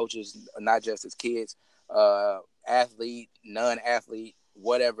just as coaches, not just as kids, athlete, non-athlete,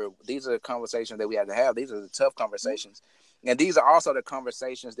 whatever. These are the conversations that we have to have. These are the tough conversations. And these are also the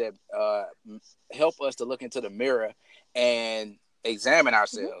conversations that help us to look into the mirror and examine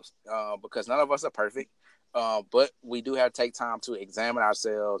ourselves, because none of us are perfect. But we do have to take time to examine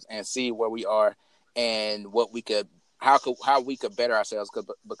ourselves and see where we are and what we could, how we could better ourselves.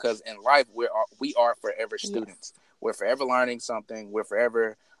 Because in life we are forever students. Yes. We're forever learning something. We're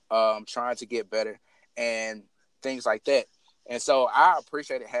forever trying to get better and things like that. And so I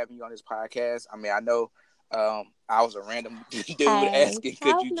appreciated having you on this podcast. I mean, I know I was a random dude Hey, asking,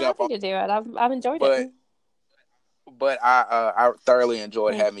 could I'm you jump happy on? to do it. I've enjoyed it. But I thoroughly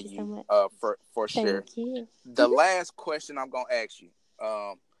enjoyed Thank having you so you much. for sure. Thank you. The last question I'm gonna ask you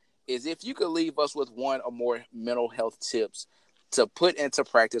is if you could leave us with one or more mental health tips to put into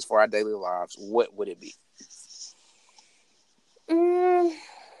practice for our daily lives, what would it be?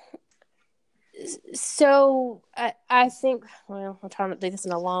 So I think, well, I'm trying to do this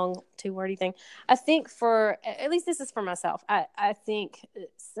in a long 2-wordy thing. I think for, at least this is for myself, I think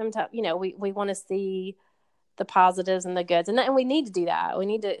sometimes, we want to see the positives and the goods, and we need to do that. We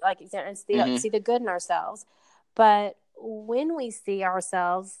need to Mm-hmm. see the good in ourselves. But when we see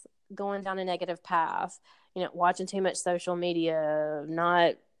ourselves going down a negative path, watching too much social media,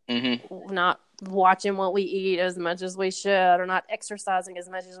 not watching what we eat as much as we should, or not exercising as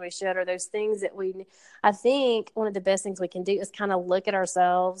much as we should, or those things that I think one of the best things we can do is kind of look at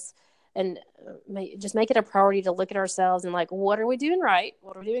ourselves and just make it a priority to look at ourselves and, like, what are we doing right?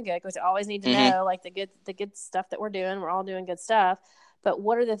 What are we doing good? Because we always need to Mm-hmm. know, like, the good stuff that we're doing. We're all doing good stuff. But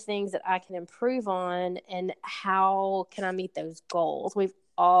what are the things that I can improve on, and how can I meet those goals? We've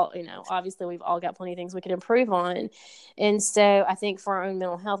all, obviously we've all got plenty of things we can improve on. And so I think for our own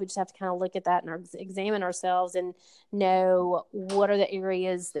mental health, we just have to kind of look at that and examine ourselves and know what are the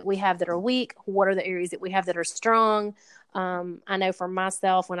areas that we have that are weak, what are the areas that we have that are strong. I know for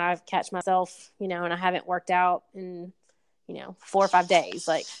myself, when I catch myself, and I haven't worked out in 4 or 5 days,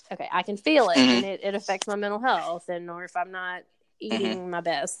 like, okay, I can feel it, Mm-hmm. and it affects my mental health, or if I'm not Mm-hmm. eating my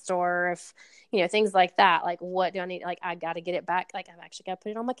best, or if things like that, like, what do I need? Like, I got to get it back. Like, I've actually got to put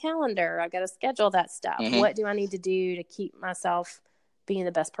it on my calendar. I've got to schedule that stuff. Mm-hmm. What do I need to do to keep myself being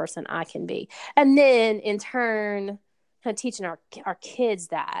the best person I can be? And then in turn, kind of teaching our kids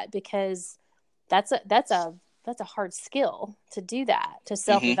that, because that's a hard skill to do that, to Mm-hmm.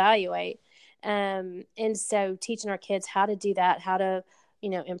 self-evaluate. And so teaching our kids how to do that, how to,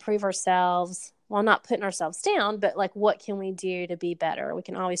 improve ourselves, while not putting ourselves down, but, like, what can we do to be better? We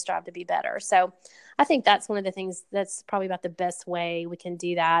can always strive to be better. So I think that's one of the things that's probably about the best way we can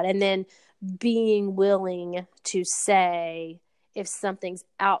do that. And then being willing to say if something's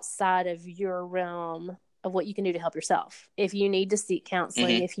outside of your realm of what you can do to help yourself. If you need to seek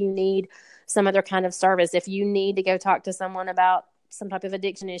counseling, Mm-hmm. if you need some other kind of service, if you need to go talk to someone about some type of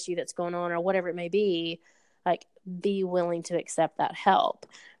addiction issue that's going on, or whatever it may be, like, be willing to accept that help.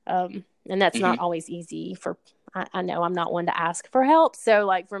 And that's Mm-hmm. not always easy I know I'm not one to ask for help. So,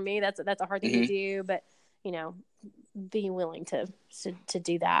 like, for me, that's a hard thing to Mm-hmm. do, but, being willing to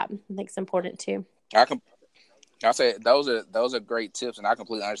do that, I think, is important too. I com- I say those are great tips, and I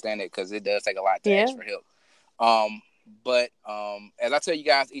completely understand it because it does take a lot to Yeah. ask for help. But as I tell you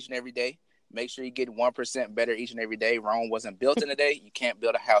guys each and every day, make sure you get 1% better each and every day. Rome wasn't built in a day. You can't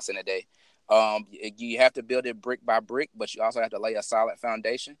build a house in a day. You have to build it brick by brick, but you also have to lay a solid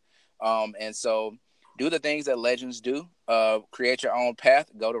foundation. And so do the things that legends do. Create your own path.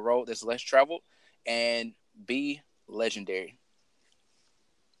 Go the road that's less traveled, and be legendary.